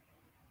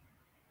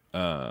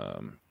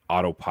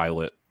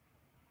autopilot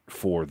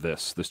for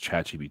this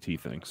ChatGPT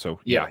thing. So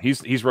yeah,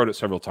 he's wrote it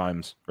several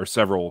times, or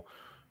several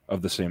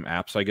of the same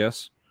apps, I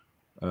guess.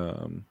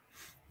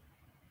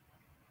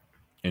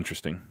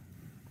 Interesting.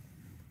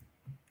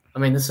 I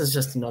mean, this is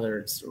just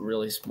another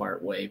really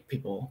smart way,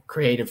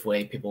 creative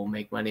way people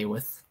make money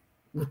with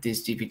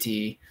these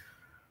GPT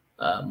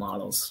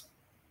models.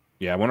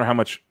 Yeah, I wonder how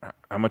much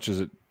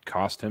does it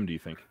cost him, do you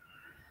think,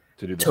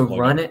 to do this to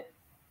run it?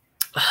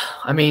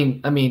 I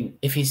mean,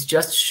 if he's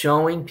just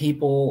showing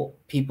people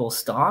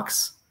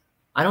stocks,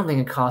 I don't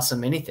think it costs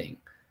him anything.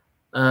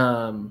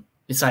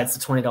 Besides the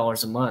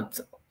 $20 a month.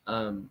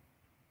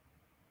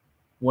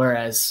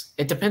 Whereas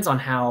it depends on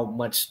how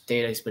much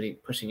data he's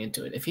pushing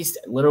into it. If he's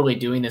literally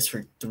doing this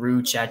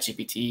through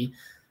ChatGPT,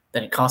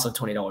 then it costs him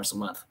 $20 a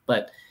month.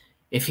 But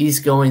if he's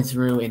going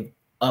through and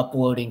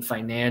uploading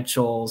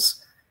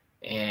financials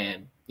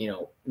and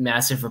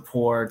massive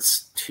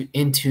reports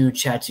into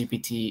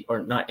ChatGPT,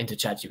 or not into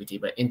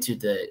ChatGPT, but into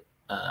the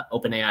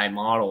OpenAI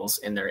models,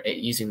 and they're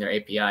using their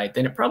API,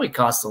 then it probably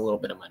costs a little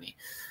bit of money.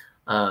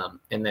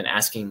 And then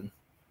asking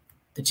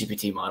the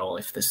GPT model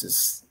if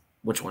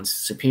which one's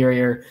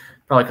superior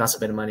probably costs a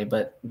bit of money,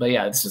 but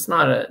yeah, this is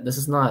not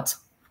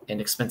an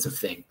expensive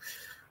thing.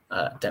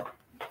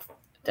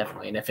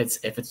 Definitely. And if it's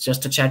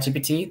just a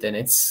ChatGPT, then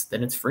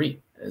it's free,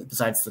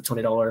 besides the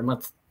 $20 a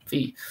month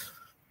fee.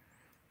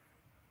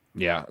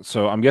 Yeah.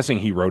 So I'm guessing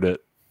he wrote it,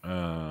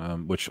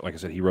 which, like I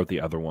said, he wrote the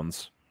other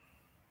ones.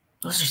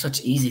 Those are such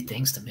easy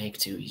things to make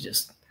too. You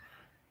just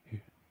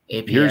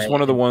API. Here's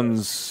one of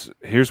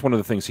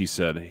the things he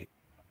said.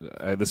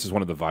 This is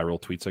one of the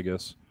viral tweets, I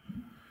guess.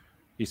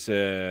 He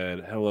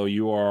said, "Hello,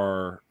 you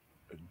are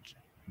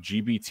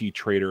GBT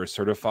Trader, a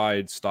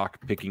certified stock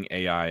picking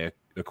AI.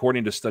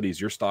 According to studies,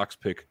 your stocks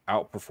pick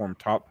outperform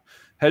top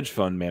hedge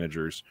fund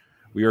managers.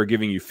 We are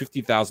giving you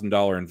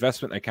 $50,000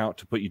 investment account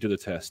to put you to the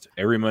test.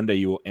 Every Monday,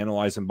 you will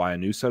analyze and buy a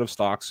new set of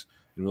stocks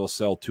and will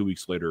sell 2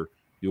 weeks later.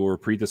 You will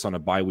repeat this on a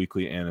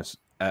bi-weekly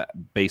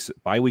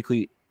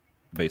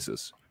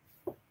basis.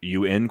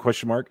 You in ?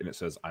 And it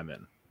says I'm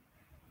in.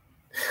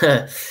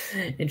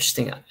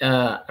 Interesting.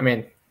 I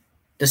mean,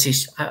 does he?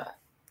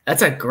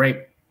 That's a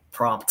great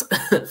prompt.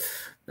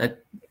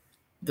 That,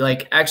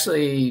 like,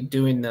 actually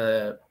doing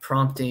the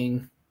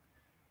prompting.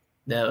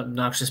 The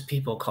obnoxious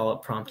people call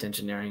it prompt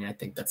engineering. I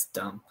think that's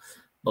dumb.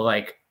 But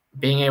like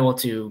being able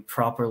to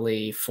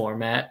properly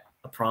format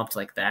a prompt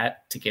like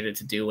that to get it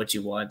to do what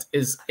you want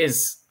is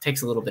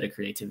takes a little bit of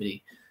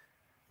creativity.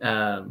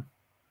 But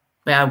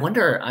I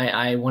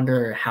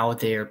wonder how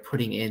they're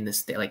putting in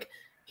this. Like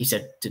he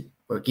said,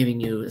 we're giving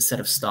you a set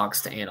of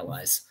stocks to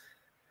analyze.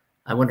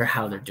 I wonder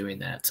how they're doing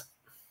that,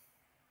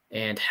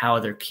 and how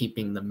they're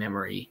keeping the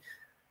memory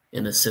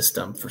in the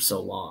system for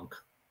so long.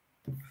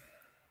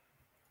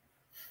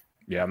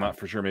 Yeah, I'm not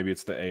for sure. Maybe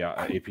it's the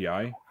AI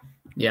API.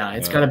 Yeah,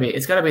 it's gotta be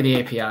the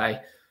API.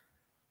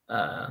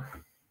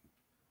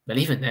 But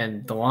even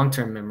then, the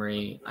long-term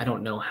memory, I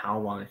don't know how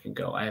long it can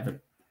go. I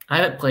haven't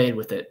played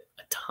with it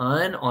a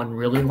ton on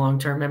really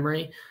long-term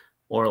memory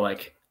or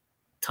like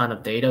ton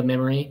of data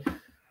memory.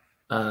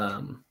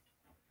 Yeah,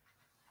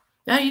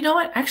 you know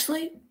what?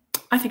 Actually,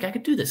 I think I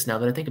could do this now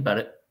that I think about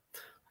it.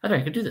 I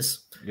think I could do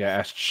this. Yeah,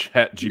 ask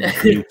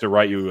ChatGPT to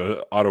write you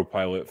an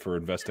autopilot for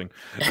investing.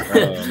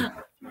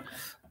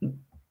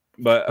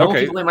 But Don't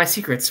okay, give away my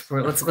secrets.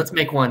 Let's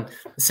make one.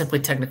 A Simply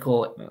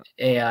Technical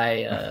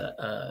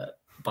AI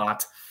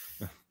bot.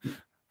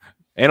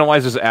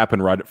 Analyze this app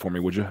and write it for me,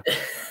 would you?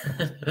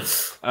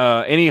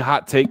 Any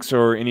hot takes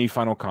or any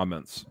final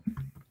comments?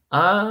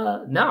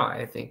 No,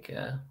 I think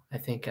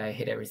I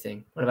hit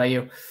everything. What about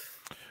you?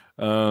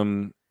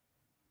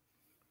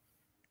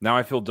 Now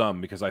I feel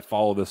dumb because I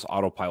follow this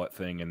autopilot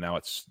thing, and now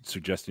it's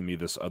suggesting me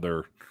this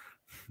other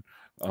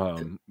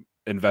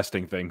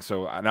investing thing.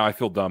 So now I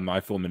feel dumb. I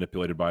feel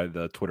manipulated by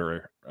the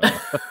Twitter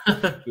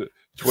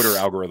Twitter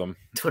algorithm.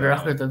 Twitter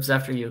algorithms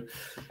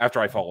after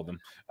I followed them.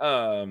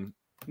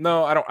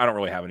 No, I don't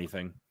really have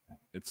anything.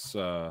 It's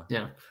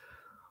yeah.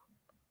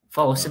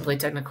 Follow Simply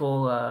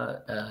Technical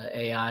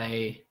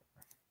AI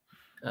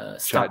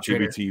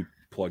ChatGPT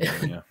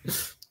plugin.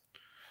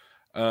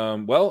 Yeah.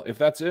 Well, if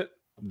that's it,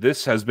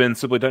 this has been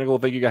Simply Technical.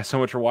 Thank you guys so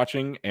much for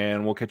watching,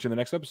 and we'll catch you in the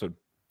next episode.